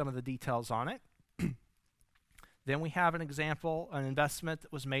can see some of the details on it. Then we have an example, an investment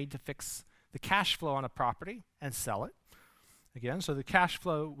that was made to fix the cash flow on a property and sell it. Again, so the cash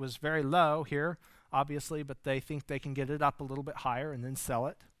flow was very low here, obviously, but they think they can get it up a little bit higher and then sell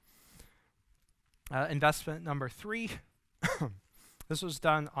it. Investment number 3, this was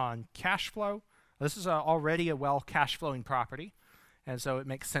done on cash flow. This is already a well cash flowing property, and so it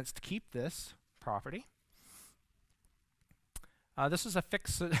makes sense to keep this property. This is a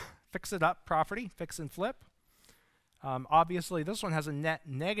fix it up property, fix and flip. Obviously, this one has a net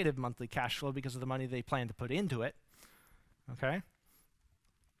negative monthly cash flow because of the money they plan to put into it. Okay.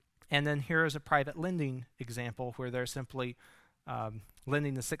 And then here is a private lending example where they're simply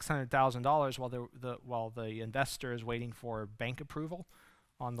lending the $600,000 while the investor is waiting for bank approval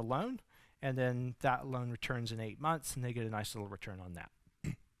on the loan, and then that loan returns in 8 months, and they get a nice little return on that.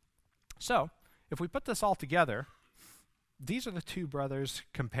 So, if we put this all together, these are the two brothers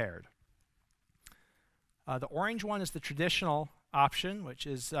compared. The orange one is the traditional option, which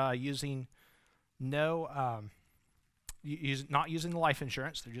is not using the life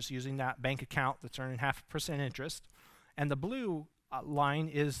insurance. They're just using that bank account that's earning 0.5% interest. And the blue line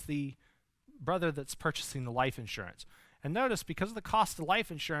is the brother that's purchasing the life insurance. And notice, because of the cost of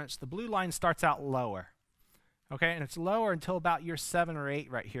life insurance, the blue line starts out lower. Okay, and it's lower until about year 7 or 8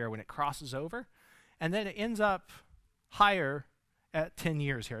 right here when it crosses over. And then it ends up higher at 10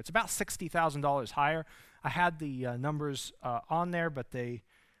 years here. It's about $60,000 higher. I had the numbers on there, but they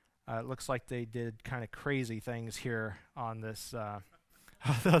it looks like they did kind of crazy things here on this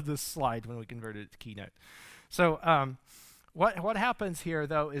this slide when we converted it to Keynote. So what happens here,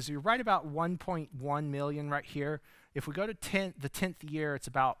 though, is you're right about 1.1 million right here. If we go to the 10th year, it's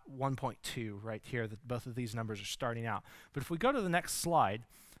about 1.2 right here. Both of these numbers are starting out. But if we go to the next slide,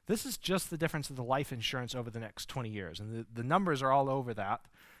 this is just the difference of the life insurance over the next 20 years. And the numbers are all over that.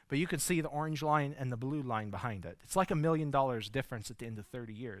 But you can see the orange line and the blue line behind it. It's like $1 million difference at the end of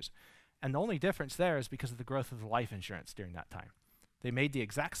 30 years. And the only difference there is because of the growth of the life insurance during that time. They made the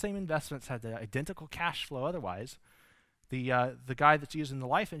exact same investments, had the identical cash flow otherwise. The guy that's using the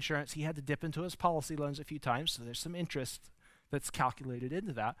life insurance, he had to dip into his policy loans a few times, so there's some interest that's calculated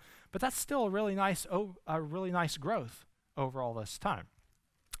into that. But that's still a really nice growth over all this time.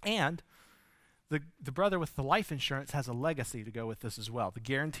 And the brother with the life insurance has a legacy to go with this as well. The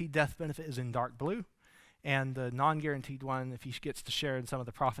guaranteed death benefit is in dark blue, And the non-guaranteed one, if he gets to share in some of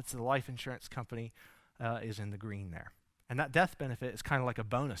the profits of the life insurance company, is in the green there. And that death benefit is kind of like a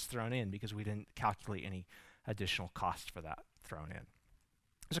bonus thrown in because we didn't calculate any additional cost for that thrown in.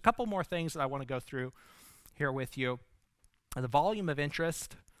 There's a couple more things that I want to go through here with you. The volume of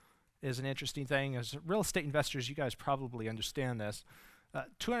interest is an interesting thing. As real estate investors, you guys probably understand this.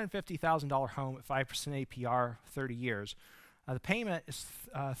 $250,000 home at 5% APR, 30 years. The payment is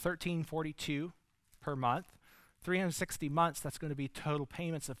 $1,342 per month. 360 months, that's going to be total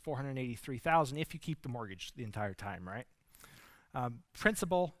payments of $483,000 if you keep the mortgage the entire time, right?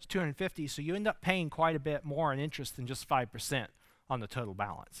 Principal is $250,000, so you end up paying quite a bit more in interest than just 5% on the total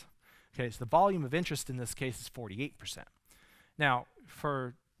balance. Okay, so the volume of interest in this case is 48%. Now,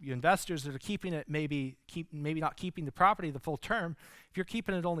 for you investors that are keeping it, maybe not keeping the property the full term, if you're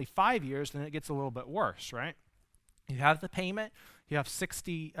keeping it only 5 years, then it gets a little bit worse, right? You have the payment, you have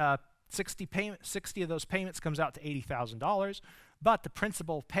 60 of those payments comes out to $80,000, but the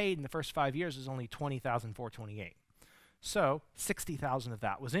principal paid in the first 5 years is only $20,428. So $60,000 of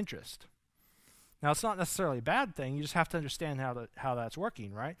that was interest. Now, it's not necessarily a bad thing. You just have to understand how that's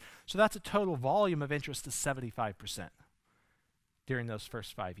working, right? So that's a total volume of interest of 75% during those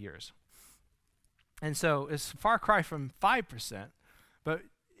first 5 years. And so it's a far cry from 5%, but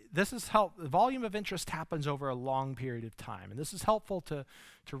this is the volume of interest happens over a long period of time. And this is helpful to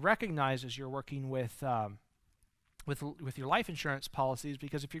recognize as you're working with your life insurance policies,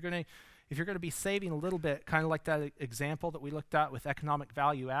 because if you're going to be saving a little bit, kind of like that example that we looked at with economic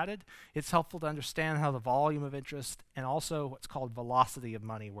value added, it's helpful to understand how the volume of interest and also what's called velocity of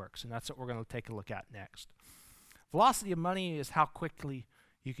money works. And that's what we're going to take a look at next. Velocity of money is how quickly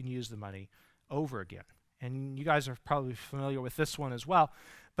you can use the money over again. And you guys are probably familiar with this one as well,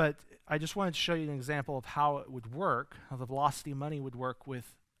 but I just wanted to show you an example of how it would work, how the velocity of money would work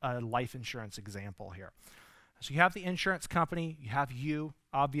with a life insurance example here. So you have the insurance company, you have you,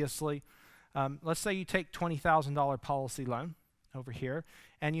 obviously. Let's say you take $20,000 policy loan over here,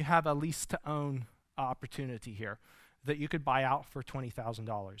 and you have a lease-to-own opportunity here that you could buy out for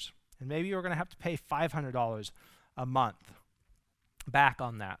 $20,000. And maybe you're going to have to pay $500 a month back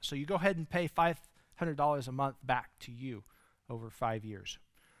on that. So you go ahead and pay $500 a month back to you over 5 years.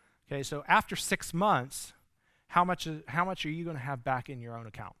 Okay, so after 6 months, how much are you going to have back in your own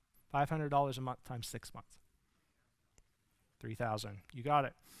account? $500 a month times 6 months. $3,000. You got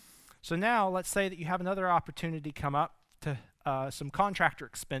it. So now let's say that you have another opportunity come up to some contractor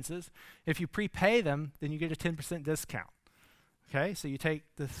expenses. If you prepay them, then you get a 10% discount. Okay, so you take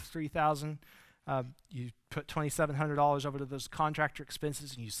the $3,000, you put $2,700 over to those contractor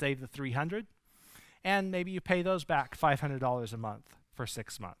expenses, and you save the $300, and maybe you pay those back $500 a month for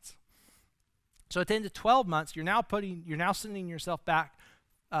 6 months. So at the end of 12 months, you're now sending yourself back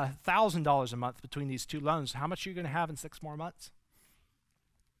 $1,000 a month between these two loans. How much are you going to have in 6 more months?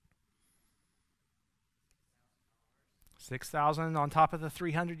 $6,000 on top of the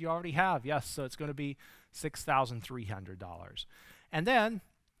 $300 you already have. Yes, so it's going to be $6,300. And then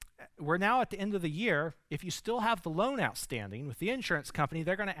we're now at the end of the year. If you still have the loan outstanding with the insurance company,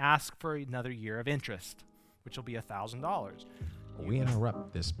 they're going to ask for another year of interest, which will be $1,000. We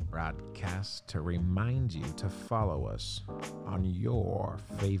interrupt this broadcast to remind you to follow us on your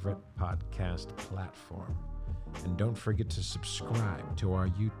favorite podcast platform. And don't forget to subscribe to our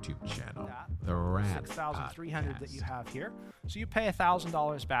YouTube channel, The Rad $6,300 that you have here. So you pay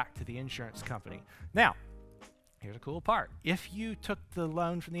 $1,000 back to the insurance company. Now, here's a cool part. If you took the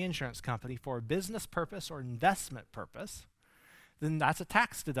loan from the insurance company for a business purpose or investment purpose, then that's a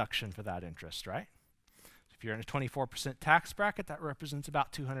tax deduction for that interest, right? If you're in a 24% tax bracket, that represents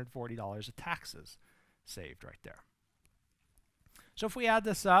about $240 of taxes saved right there. So if we add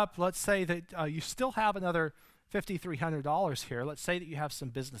this up, let's say that you still have another $5,300 here. Let's say that you have some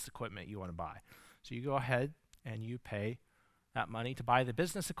business equipment you want to buy. So you go ahead and you pay that money to buy the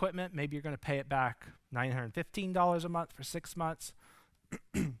business equipment. Maybe you're going to pay it back $915 a month for 6 months,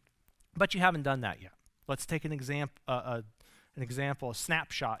 but you haven't done that yet. Let's take an example, a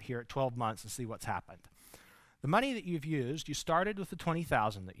snapshot here at 12 months and see what's happened. The money that you've used, you started with the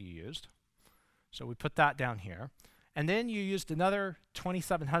 $20,000 that you used. So we put that down here. And then you used another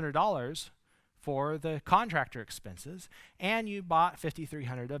 $2,700 for the contractor expenses, and you bought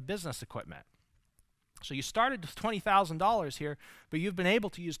 $5,300 of business equipment. So you started with $20,000 here, but you've been able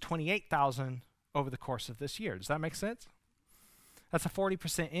to use $28,000 over the course of this year. Does that make sense? That's a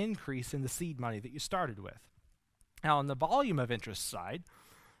 40% increase in the seed money that you started with. Now, on the volume of interest side,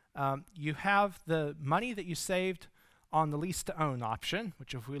 you have the money that you saved on the lease-to-own option,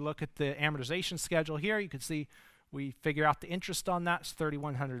 which if we look at the amortization schedule here, you can see we figure out the interest on that is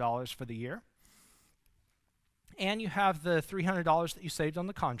 $3,100 for the year. And you have the $300 that you saved on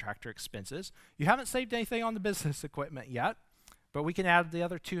the contractor expenses. You haven't saved anything on the business equipment yet, but we can add the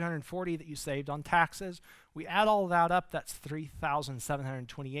other $240 that you saved on taxes. We add all that up, that's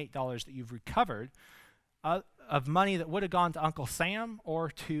 $3,728 that you've recovered of money that would have gone to Uncle Sam or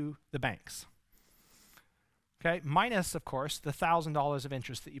to the banks. Okay, minus, of course, the $1,000 of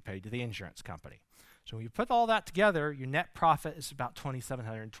interest that you paid to the insurance company. So when you put all that together, your net profit is about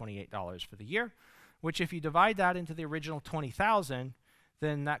 $2,728 for the year, which if you divide that into the original $20,000,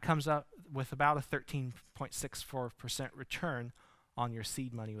 then that comes up with about a 13.64% return on your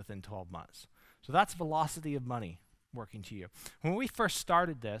seed money within 12 months. So that's velocity of money working to you. When we first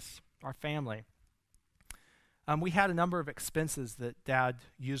started this, our family, we had a number of expenses that Dad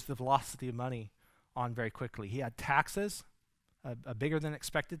used the velocity of money on very quickly. He had taxes, a bigger than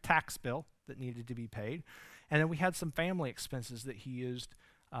expected tax bill that needed to be paid, and then we had some family expenses that he used.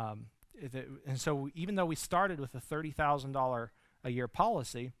 And so even though we started with a $30,000 a year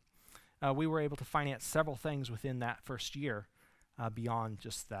policy, we were able to finance several things within that first year beyond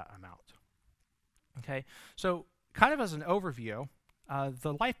just that amount. Okay, so kind of as an overview,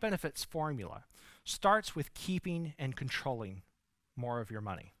 the life benefits formula starts with keeping and controlling more of your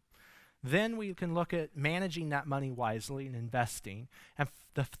money. Then we can look at managing that money wisely and investing. And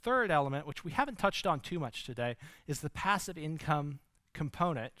the third element, which we haven't touched on too much today, is the passive income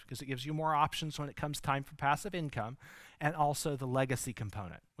component, because it gives you more options when it comes time for passive income, and also the legacy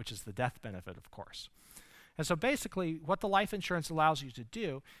component, which is the death benefit, of course. And so basically, what the life insurance allows you to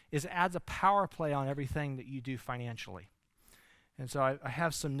do is it adds a power play on everything that you do financially. And so I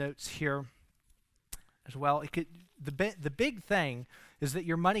have some notes here as well. The big thing is that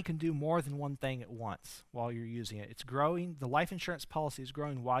your money can do more than one thing at once while you're using it. It's growing. The life insurance policy is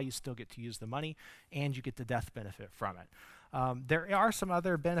growing while you still get to use the money, and you get the death benefit from it. There are some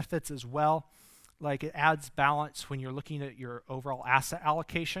other benefits as well, like it adds balance when you're looking at your overall asset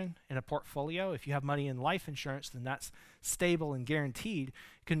allocation in a portfolio. If you have money in life insurance, then that's stable and guaranteed.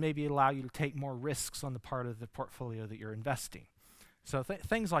 It can maybe allow you to take more risks on the part of the portfolio that you're investing. So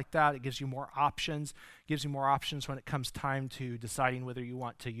things like that, it gives you more options, gives you more options when it comes time to deciding whether you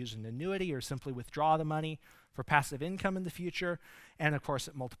want to use an annuity or simply withdraw the money for passive income in the future. And of course,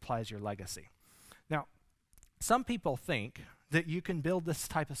 it multiplies your legacy. Now, some people think that you can build this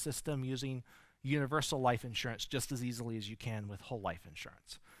type of system using universal life insurance just as easily as you can with whole life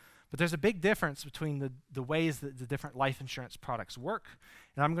insurance. But there's a big difference between the ways that the different life insurance products work.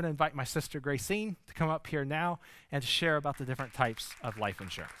 And I'm going to invite my sister Gracine to come up here now and to share about the different types of life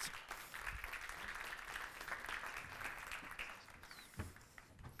insurance.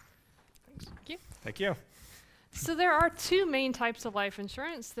 Thank you. Thank you. So there are two main types of life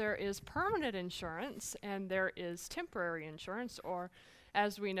insurance. There is permanent insurance and there is temporary insurance, or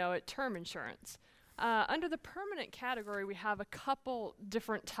as we know it, term insurance. Under the permanent category, we have a couple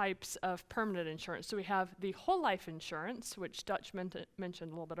different types of permanent insurance. So we have the whole life insurance, which Dutch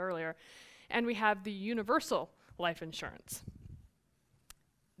mentioned a little bit earlier, and we have the universal life insurance.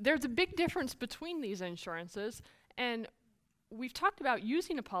 There's a big difference between these insurances, and we've talked about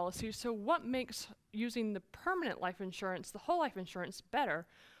using a policy, so what makes using the permanent life insurance, the whole life insurance, better?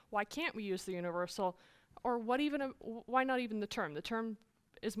 Why can't we use the universal? Or why not even the term? The term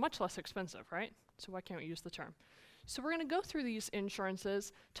is much less expensive, right? So why can't we use the term? So we're going to go through these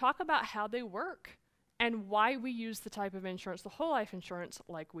insurances, talk about how they work, and why we use the type of insurance, the whole life insurance,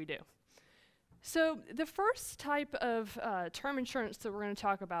 like we do. So the first type of term insurance that we're going to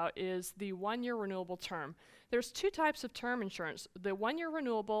talk about is the one-year renewable term. There's two types of term insurance, the one-year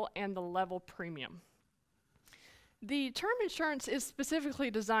renewable and the level premium. The term insurance is specifically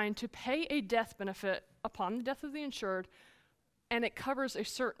designed to pay a death benefit upon the death of the insured, and it covers a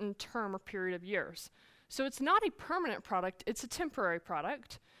certain term or period of years. So it's not a permanent product, it's a temporary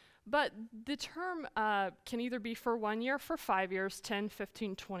product, but the term can either be for 1 year, for 5 years, 10,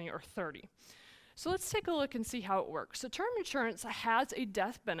 15, 20, or 30. So let's take a look and see how it works. So term insurance has a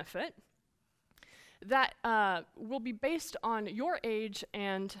death benefit that will be based on your age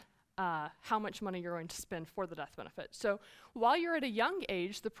and how much money you're going to spend for the death benefit. So while you're at a young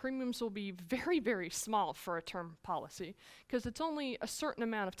age, the premiums will be very, very small for a term policy because it's only a certain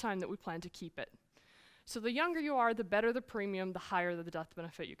amount of time that we plan to keep it. So the younger you are, the better the premium, the higher the death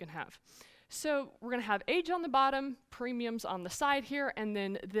benefit you can have. So we're going to have age on the bottom, premiums on the side here, and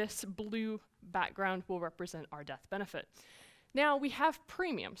then this blue background will represent our death benefit. Now we have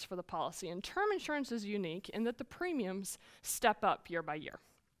premiums for the policy, and term insurance is unique in that the premiums step up year by year.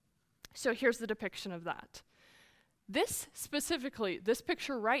 So here's the depiction of that. This specifically, this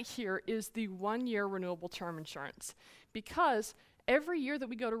picture right here is the 1 year renewable term insurance because every year that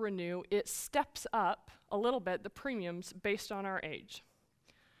we go to renew, it steps up a little bit, the premiums, based on our age.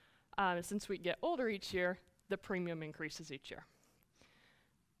 Since we get older each year, the premium increases each year.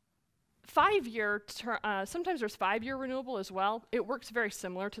 5-year, sometimes there's 5-year renewable as well. It works very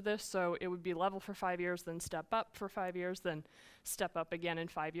similar to this, so it would be level for 5 years, then step up for 5 years, then step up again in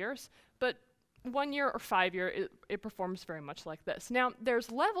 5 years. But 1 year or 5 year, it performs very much like this. Now,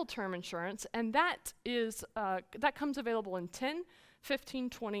 there's level term insurance, and that comes available in 10, 15,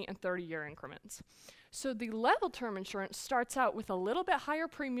 20, and 30-year increments. So the level term insurance starts out with a little bit higher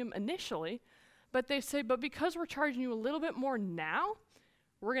premium initially, but they say, but because we're charging you a little bit more now,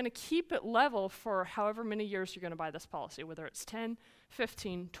 we're going to keep it level for however many years you're going to buy this policy, whether it's 10,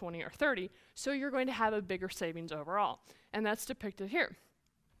 15, 20, or 30. So you're going to have a bigger savings overall. And that's depicted here.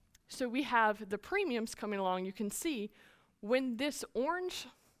 So we have the premiums coming along. You can see when this orange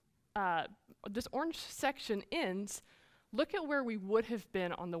section ends, look at where we would have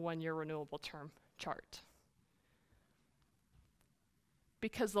been on the 1-year renewable term chart.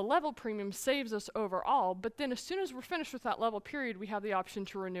 Because the level premium saves us overall, but then as soon as we're finished with that level period, we have the option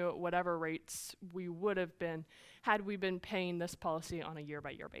to renew at whatever rates we would have been had we been paying this policy on a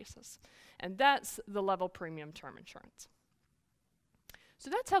year-by-year basis. And that's the level premium term insurance.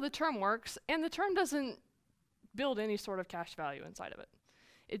 So that's how the term works, and the term doesn't build any sort of cash value inside of it.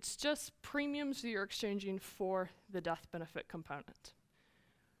 It's just premiums that you're exchanging for the death benefit component.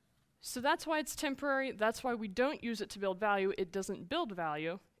 So that's why it's temporary. That's why we don't use it to build value. It doesn't build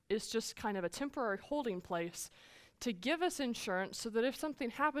value. It's just kind of a temporary holding place to give us insurance so that if something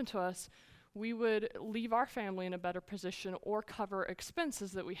happened to us, we would leave our family in a better position or cover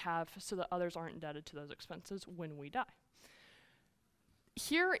expenses that we have so that others aren't indebted to those expenses when we die.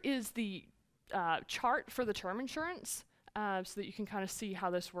 Here is the chart for the term insurance so that you can kind of see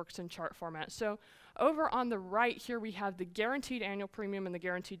how this works in chart format. So over on the right here, we have the guaranteed annual premium and the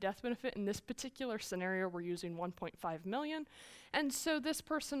guaranteed death benefit. In this particular scenario, we're using $1.5 million. And so this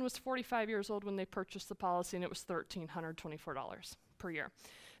person was 45 years old when they purchased the policy, and it was $1,324 per year.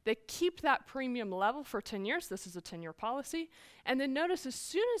 They keep that premium level for 10 years. This is a 10-year policy. And then notice as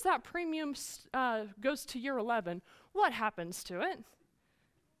soon as that premium goes to year 11, what happens to it?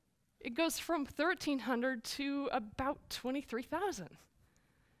 It goes from $1,300 to about $23,000.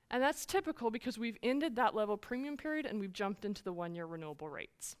 And that's typical because we've ended that level premium period and we've jumped into the 1-year renewable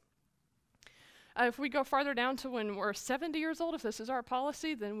rates. If we go farther down to when we're 70 years old, if this is our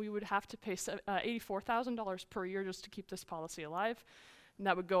policy, then we would have to pay $84,000 per year just to keep this policy alive. And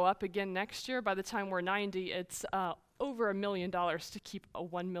that would go up again next year. By the time we're 90, it's over $1 million to keep a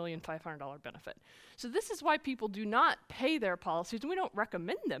 $1,500,000 benefit. So this is why people do not pay their policies, and we don't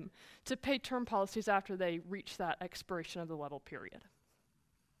recommend them to pay term policies after they reach that expiration of the level period.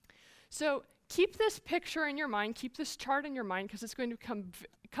 So keep this picture in your mind, keep this chart in your mind, because it's going to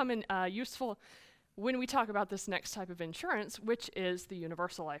come in useful when we talk about this next type of insurance, which is the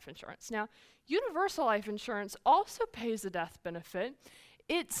universal life insurance. Now, universal life insurance also pays a death benefit.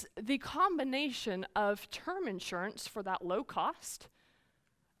 It's the combination of term insurance for that low cost,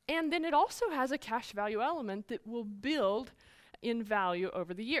 and then it also has a cash value element that will build in value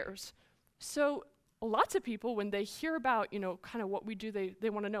over the years. So lots of people, when they hear about, kind of what we do, they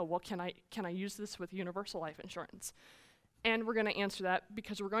want to know, well, can I use this with universal life insurance? And we're going to answer that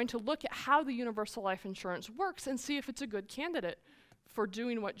because we're going to look at how the universal life insurance works and see if it's a good candidate for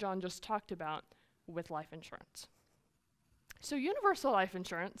doing what John just talked about with life insurance. So universal life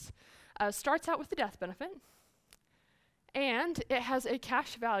insurance starts out with the death benefit, and it has a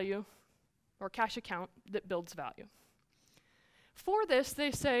cash value or cash account that builds value. For this,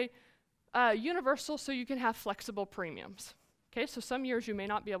 they say universal so you can have flexible premiums. Okay, so some years you may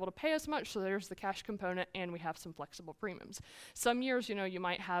not be able to pay as much, so there's the cash component, and we have some flexible premiums. Some years, you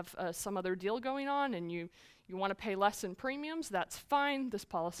might have some other deal going on, and you want to pay less in premiums. That's fine. This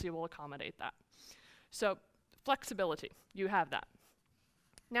policy will accommodate that. So flexibility, you have that.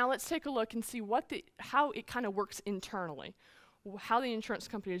 Now let's take a look and see how it kind of works internally, how the insurance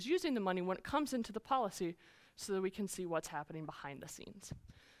company is using the money when it comes into the policy so that we can see what's happening behind the scenes.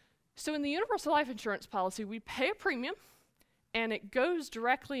 So in the universal life insurance policy, we pay a premium, and it goes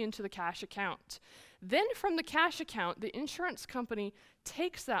directly into the cash account. Then from the cash account, the insurance company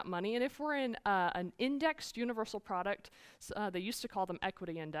takes that money, and if we're in an indexed universal product, they used to call them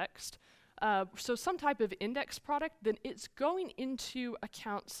equity indexed, so some type of index product, then it's going into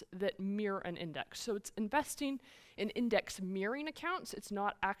accounts that mirror an index. So it's investing in index mirroring accounts. It's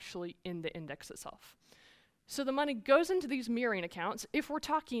not actually in the index itself. So the money goes into these mirroring accounts. If we're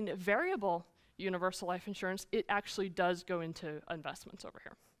talking variable universal life insurance, it actually does go into investments over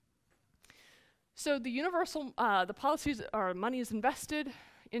here. So the policies or money is invested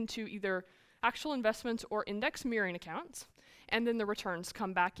into either actual investments or index mirroring accounts, and then the returns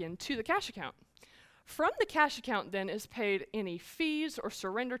come back into the cash account. From the cash account then is paid any fees or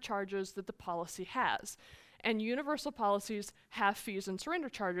surrender charges that the policy has. And universal policies have fees and surrender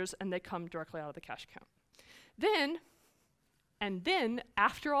charges, and they come directly out of the cash account. Then,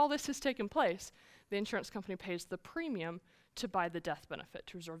 after all this has taken place, the insurance company pays the premium to buy the death benefit,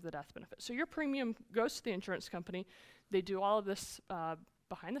 to reserve the death benefit. So your premium goes to the insurance company, they do all of this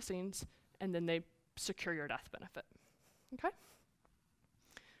behind the scenes, and then they secure your death benefit. Okay?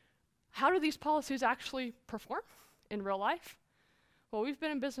 How do these policies actually perform in real life? Well, we've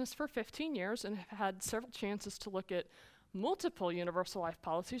been in business for 15 years and have had several chances to look at multiple universal life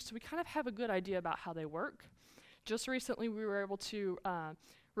policies, so we kind of have a good idea about how they work. Just recently, we were able to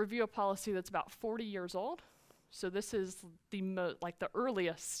review a policy that's about 40 years old. So this is the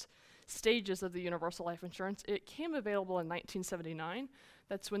earliest stages of the universal life insurance. It came available in 1979.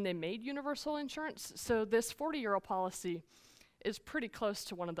 That's when they made universal insurance. So this 40-year-old policy is pretty close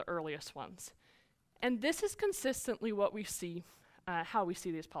to one of the earliest ones. And this is consistently what we see, how we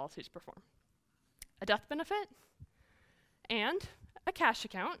see these policies perform. A death benefit and a cash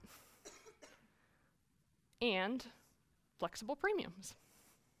account and flexible premiums.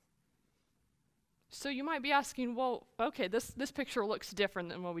 So you might be asking, well, okay, this picture looks different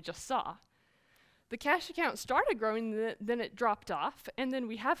than what we just saw. The cash account started growing, then it dropped off, and then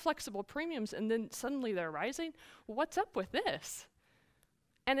we have flexible premiums, and then suddenly they're rising. What's up with this?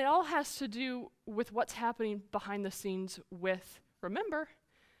 And it all has to do with what's happening behind the scenes with, remember,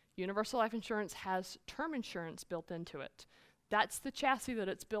 universal life insurance has term insurance built into it. That's the chassis that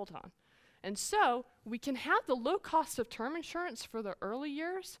it's built on. And so we can have the low cost of term insurance for the early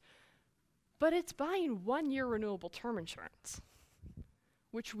years, but it's buying 1-year renewable term insurance,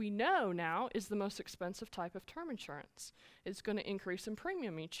 which we know now is the most expensive type of term insurance. It's going to increase in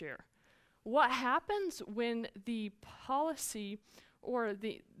premium each year. What happens when the policy or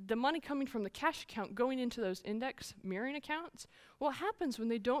the money coming from the cash account going into those index mirroring accounts? What happens when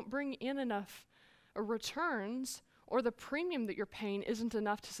they don't bring in enough returns, or the premium that you're paying isn't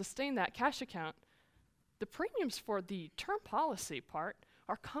enough to sustain that cash account? The premiums for the term policy part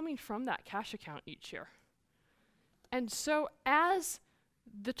are coming from that cash account each year. And so as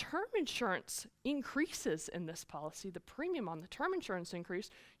the term insurance increases in this policy, the premium on the term insurance increase,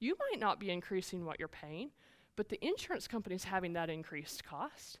 you might not be increasing what you're paying, but the insurance company's having that increased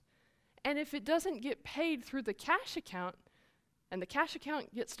cost. And if it doesn't get paid through the cash account, and the cash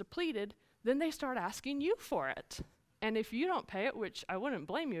account gets depleted, then they start asking you for it. And if you don't pay it, which I wouldn't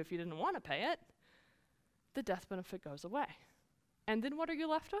blame you if you didn't want to pay it, the death benefit goes away. And then what are you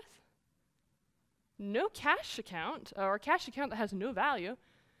left with? No cash account, or a cash account that has no value,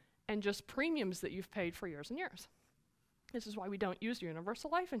 and just premiums that you've paid for years and years. This is why we don't use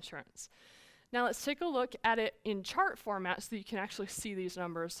universal life insurance. Now let's take a look at it in chart format so that you can actually see these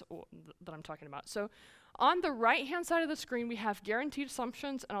numbers that I'm talking about. So on the right-hand side of the screen, we have guaranteed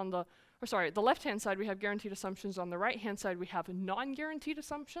assumptions, and on the left-hand side, we have guaranteed assumptions. On the right-hand side, we have non-guaranteed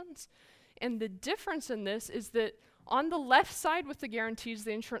assumptions. And the difference in this is that on the left side with the guarantees,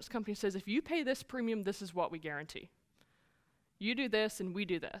 the insurance company says, if you pay this premium, this is what we guarantee. You do this and we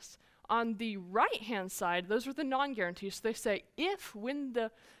do this. On the right-hand side, those are the non-guarantees. So they say, if when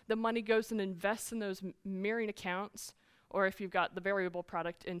the money goes and invests in those mirroring accounts, or if you've got the variable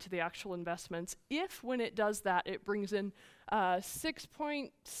product into the actual investments, if when it does that, it brings in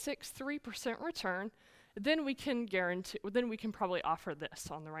 6.63% return, then we can probably offer this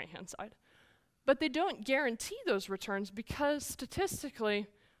on the right-hand side. But they don't guarantee those returns because statistically,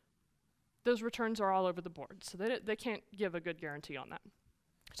 those returns are all over the board. So they can't give a good guarantee on that.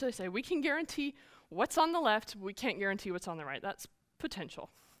 So they say, we can guarantee what's on the left, we can't guarantee what's on the right. That's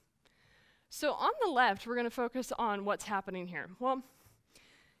potential. So on the left, we're going to focus on what's happening here. Well,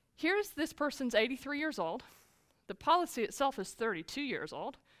 here's this person's 83 years old. The policy itself is 32 years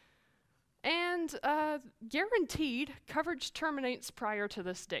old. And guaranteed coverage terminates prior to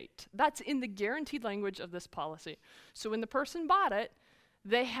this date. That's in the guaranteed language of this policy. So when the person bought it,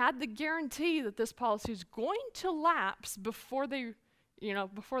 they had the guarantee that this policy is going to lapse before they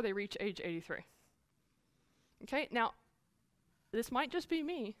reach age 83. Okay, now, this might just be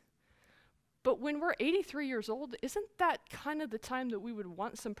me, but when we're 83 years old, isn't that kind of the time that we would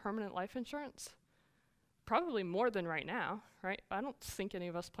want some permanent life insurance? Probably more than right now, right? I don't think any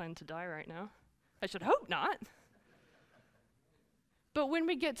of us plan to die right now. I should hope not. But when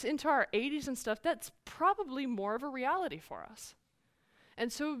we get into our 80s and stuff, that's probably more of a reality for us.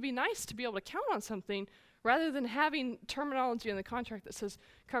 And so it would be nice to be able to count on something rather than having terminology in the contract that says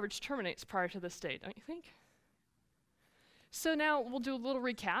coverage terminates prior to this date, don't you think? So now we'll do a little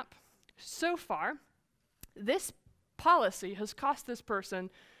recap. So far, this policy has cost this person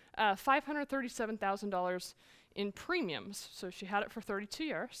 $537,000 in premiums. So she had it for 32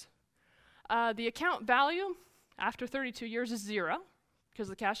 years. The account value after 32 years is 0 because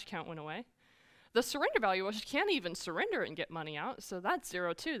the cash account went away. The surrender value, well, she can't even surrender and get money out, so that's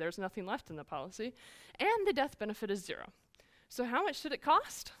 0 too. There's nothing left in the policy. And the death benefit is 0. So how much did it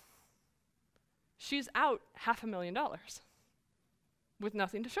cost? She's out $500,000 with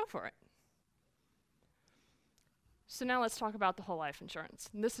nothing to show for it. So now let's talk about the whole life insurance.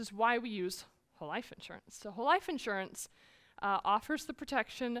 And this is why we use whole life insurance. So whole life insurance offers the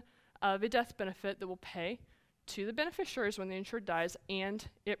protection of a death benefit that will pay to the beneficiaries when the insured dies, and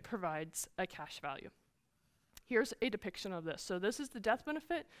it provides a cash value. Here's a depiction of this. So this is the death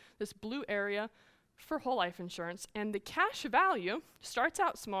benefit, this blue area for whole life insurance, and the cash value starts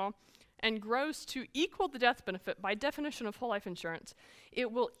out small and grows to equal the death benefit. By definition of whole life insurance,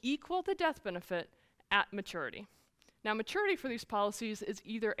 it will equal the death benefit at maturity. Now, maturity for these policies is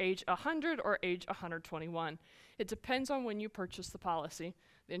either age 100 or age 121. It depends on when you purchase the policy.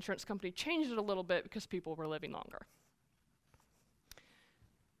 The insurance company changed it a little bit because people were living longer.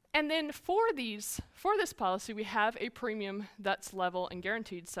 And then for this policy, we have a premium that's level and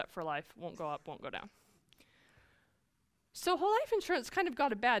guaranteed, set for life, won't go up, won't go down. So whole life insurance kind of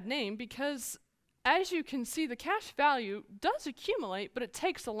got a bad name because, as you can see, the cash value does accumulate, but it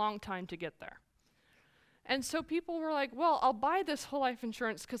takes a long time to get there. And so people were like, well, I'll buy this whole life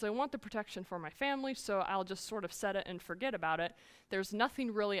insurance because I want the protection for my family, so I'll just sort of set it and forget about it. There's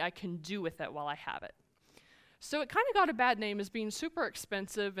nothing really I can do with it while I have it. So it kind of got a bad name as being super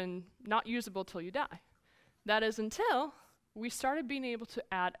expensive and not usable till you die. That is until we started being able to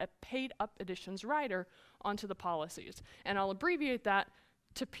add a paid up additions rider onto the policies. And I'll abbreviate that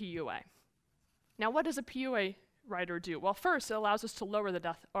to PUA. Now, what does a PUA rider do? Well, first, it allows us to lower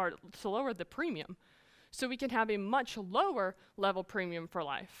the premium, so we can have a much lower level premium for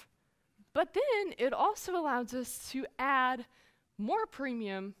life. But then it also allows us to add more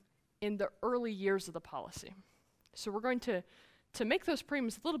premium in the early years of the policy. So we're going to make those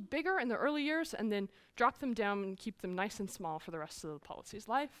premiums a little bigger in the early years and then drop them down and keep them nice and small for the rest of the policy's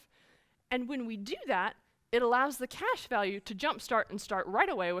life. And when we do that, it allows the cash value to jumpstart and start right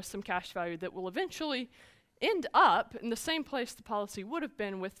away with some cash value that will eventually end up in the same place the policy would have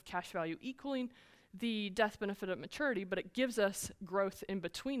been, with cash value equaling the death benefit at maturity, but it gives us growth in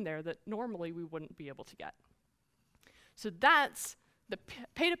between there that normally we wouldn't be able to get. So that's the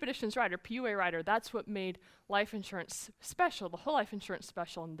paid up additions rider, PUA rider. That's what made life insurance special, the whole life insurance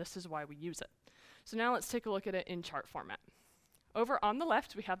special, and this is why we use it. So now let's take a look at it in chart format. Over on the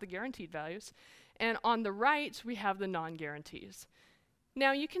left, we have the guaranteed values, and on the right, we have the non-guarantees.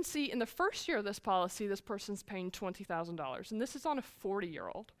 Now you can see in the first year of this policy, this person's paying $20,000, and this is on a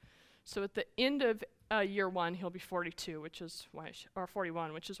 40-year-old. So at the end of year 1, he'll be 42, which is why, or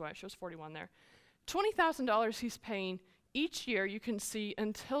 41, which is why it shows 41 there. $20,000 he's paying each year, you can see,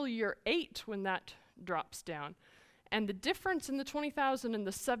 until year 8 when that drops down. And the difference in the $20,000 and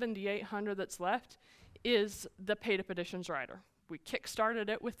the $7,800 that's left is the paid up additions rider. We kick-started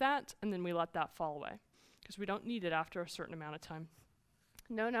it with that, and then we let that fall away because we don't need it after a certain amount of time.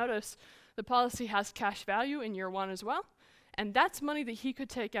 Now notice the policy has cash value in year 1 as well, and that's money that he could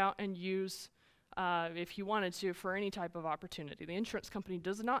take out and use if he wanted to for any type of opportunity. The insurance company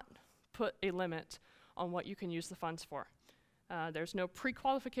does not put a limit on what you can use the funds for. There's no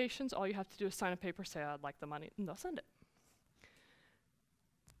pre-qualifications. All you have to do is sign a paper, say, I'd like the money, and they'll send it.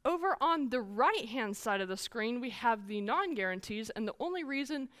 Over on the right-hand side of the screen, we have the non-guarantees, and the only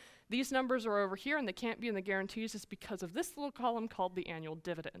reason these numbers are over here and they can't be in the guarantees is because of this little column called the annual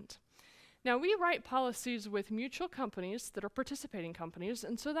dividend. Now, we write policies with mutual companies that are participating companies,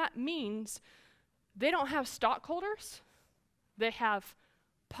 and so that means they don't have stockholders. They have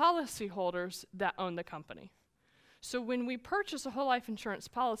policyholders that own the company. So when we purchase a whole life insurance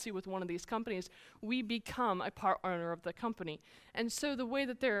policy with one of these companies, we become a part owner of the company. And so the way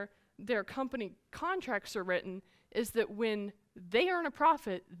that their company contracts are written is that when they earn a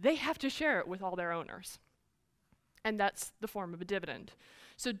profit, they have to share it with all their owners. And that's the form of a dividend.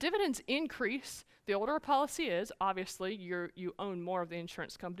 So dividends increase. The older a policy is, obviously, you own more of the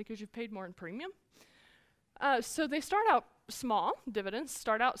insurance company because you've paid more in premium. So they start out small. Dividends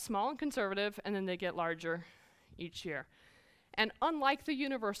start out small and conservative, and then they get larger each year. And unlike the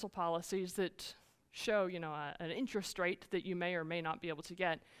universal policies that show, an interest rate that you may or may not be able to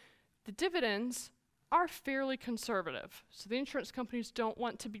get, the dividends are fairly conservative. So the insurance companies don't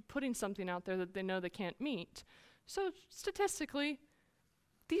want to be putting something out there that they know they can't meet. So statistically,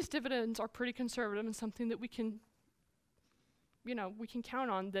 these dividends are pretty conservative and something that we can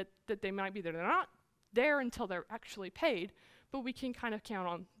count on that they might be there. They're not there until they're actually paid, but we can kind of count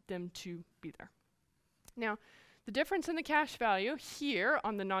on them to be there. Now, the difference in the cash value here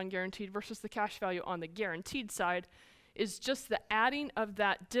on the non-guaranteed versus the cash value on the guaranteed side is just the adding of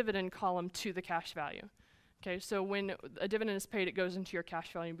that dividend column to the cash value. Okay, so when a dividend is paid, it goes into your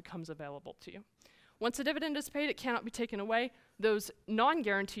cash value and becomes available to you. Once a dividend is paid, it cannot be taken away. Those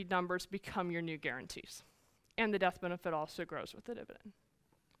non-guaranteed numbers become your new guarantees. And the death benefit also grows with the dividend.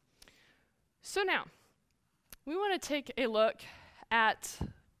 So now, we want to take a look at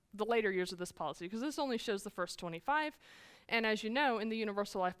the later years of this policy, because this only shows the first 25. And as you know, in the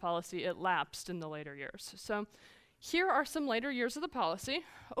universal life policy, it lapsed in the later years. So here are some later years of the policy.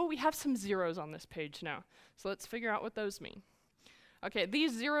 Oh, we have some zeros on this page now. So let's figure out what those mean. Okay,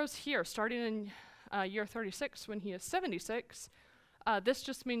 these zeros here, starting in year 36 when he is 76, this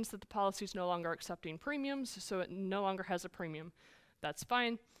just means that the policy is no longer accepting premiums, so it no longer has a premium. That's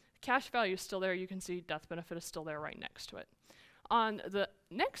fine. Cash value is still there. You can see death benefit is still there right next to it. On the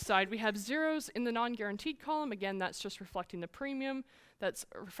next side, we have zeros in the non-guaranteed column. Again, that's just reflecting the premium. That's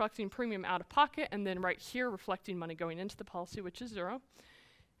reflecting premium out of pocket, and then right here reflecting money going into the policy, which is 0.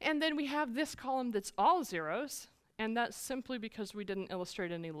 And then we have this column that's all zeros, and that's simply because we didn't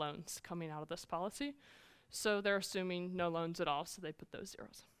illustrate any loans coming out of this policy. So they're assuming no loans at all, so they put those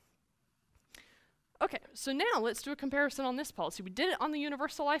zeros. Okay, so now let's do a comparison on this policy. We did it on the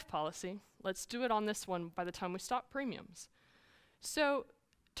universal life policy. Let's do it on this one by the time we stop premiums. So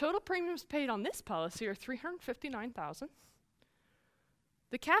total premiums paid on this policy are $359,000.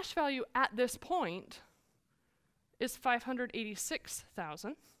 The cash value at this point is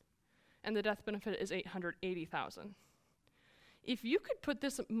 $586,000, and the death benefit is $880,000. If you could put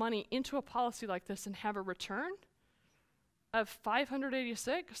this money into a policy like this and have a return of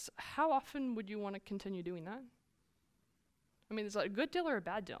 $586, how often would you want to continue doing that? I mean, is that a good deal or a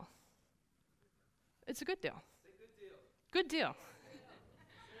bad deal? It's a good deal. Good deal.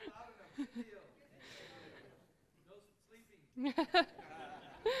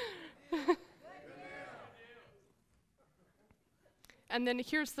 And then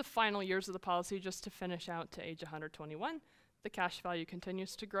here's the final years of the policy just to finish out to age 121. The cash value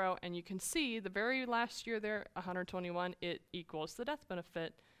continues to grow, and you can see the very last year there, 121, it equals the death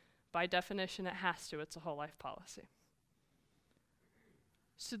benefit. By definition, it has to. It's a whole life policy.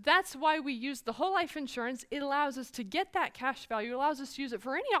 So that's why we use the whole life insurance. It allows us to get that cash value. It allows us to use it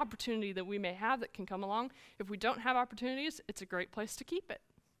for any opportunity that we may have that can come along. If we don't have opportunities, it's a great place to keep it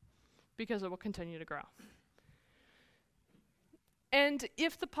because it will continue to grow. And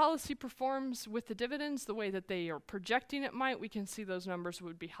if the policy performs with the dividends the way that they are projecting it might, we can see those numbers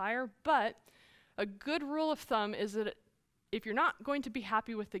would be higher. But a good rule of thumb is that if you're not going to be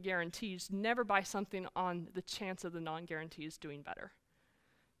happy with the guarantees, never buy something on the chance of the non-guarantees doing better.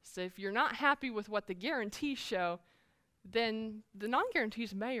 So if you're not happy with what the guarantees show, then the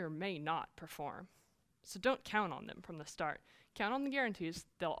non-guarantees may or may not perform. So don't count on them from the start. Count on the guarantees.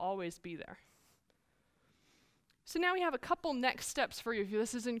 They'll always be there. So now we have a couple next steps for you. If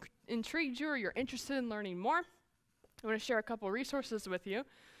this has intrigued you or you're interested in learning more, I want to share a couple resources with you.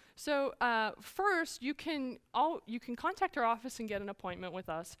 So first, you can contact our office and get an appointment with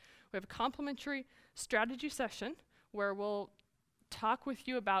us. We have a complimentary strategy session where we'll talk with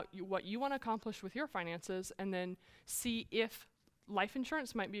you about what you want to accomplish with your finances and then see if life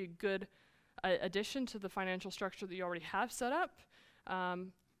insurance might be a good addition to the financial structure that you already have set up.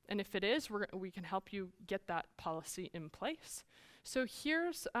 And if it is, we can help you get that policy in place. So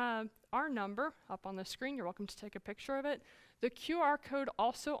here's our number up on the screen. You're welcome to take a picture of it. The QR code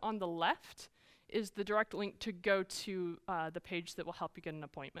also on the left is the direct link to go to the page that will help you get an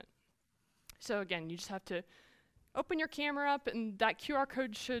appointment. So again, you just have to open your camera up and that QR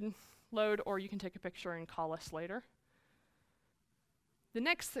code should load, or you can take a picture and call us later. The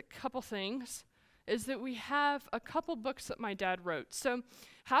next couple things is that we have a couple books that my dad wrote. So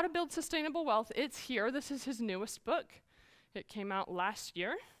How to Build Sustainable Wealth, it's here. This is his newest book. It came out last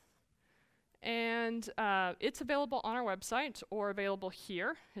year. And it's available on our website or available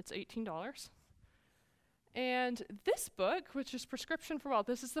here. It's $18. And this book, which is Prescription for Wealth,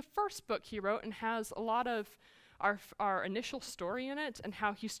 this is the first book he wrote and has a lot of our initial story in it and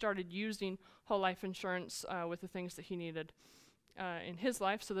how he started using whole life insurance with the things that he needed in his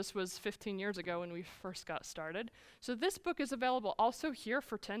life. So this was 15 years ago when we first got started. So this book is available also here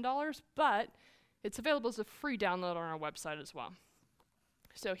for $10, but it's available as a free download on our website as well.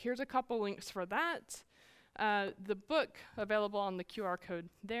 So here's a couple links for that. The book available on the QR code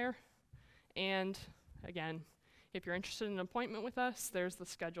there. And again, if you're interested in an appointment with us, there's the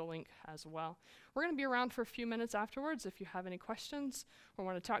schedule link as well. We're going to be around for a few minutes afterwards. If you have any questions or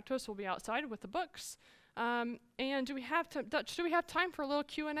want to talk to us, we'll be outside with the books. And do we have Dutch, do we have time for a little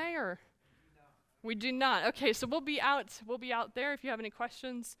Q&A or? No. We do not. Okay, so we'll be out there if you have any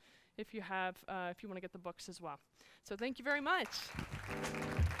questions, if you want to get the books as well. So thank you very much.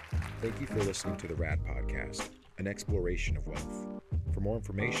 Thank you for listening to the RAD Podcast, an exploration of wealth. For more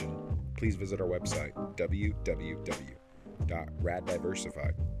information, please visit our website,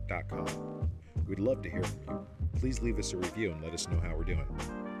 www.raddiversified.com. We'd love to hear from you. Please leave us a review and let us know how we're doing.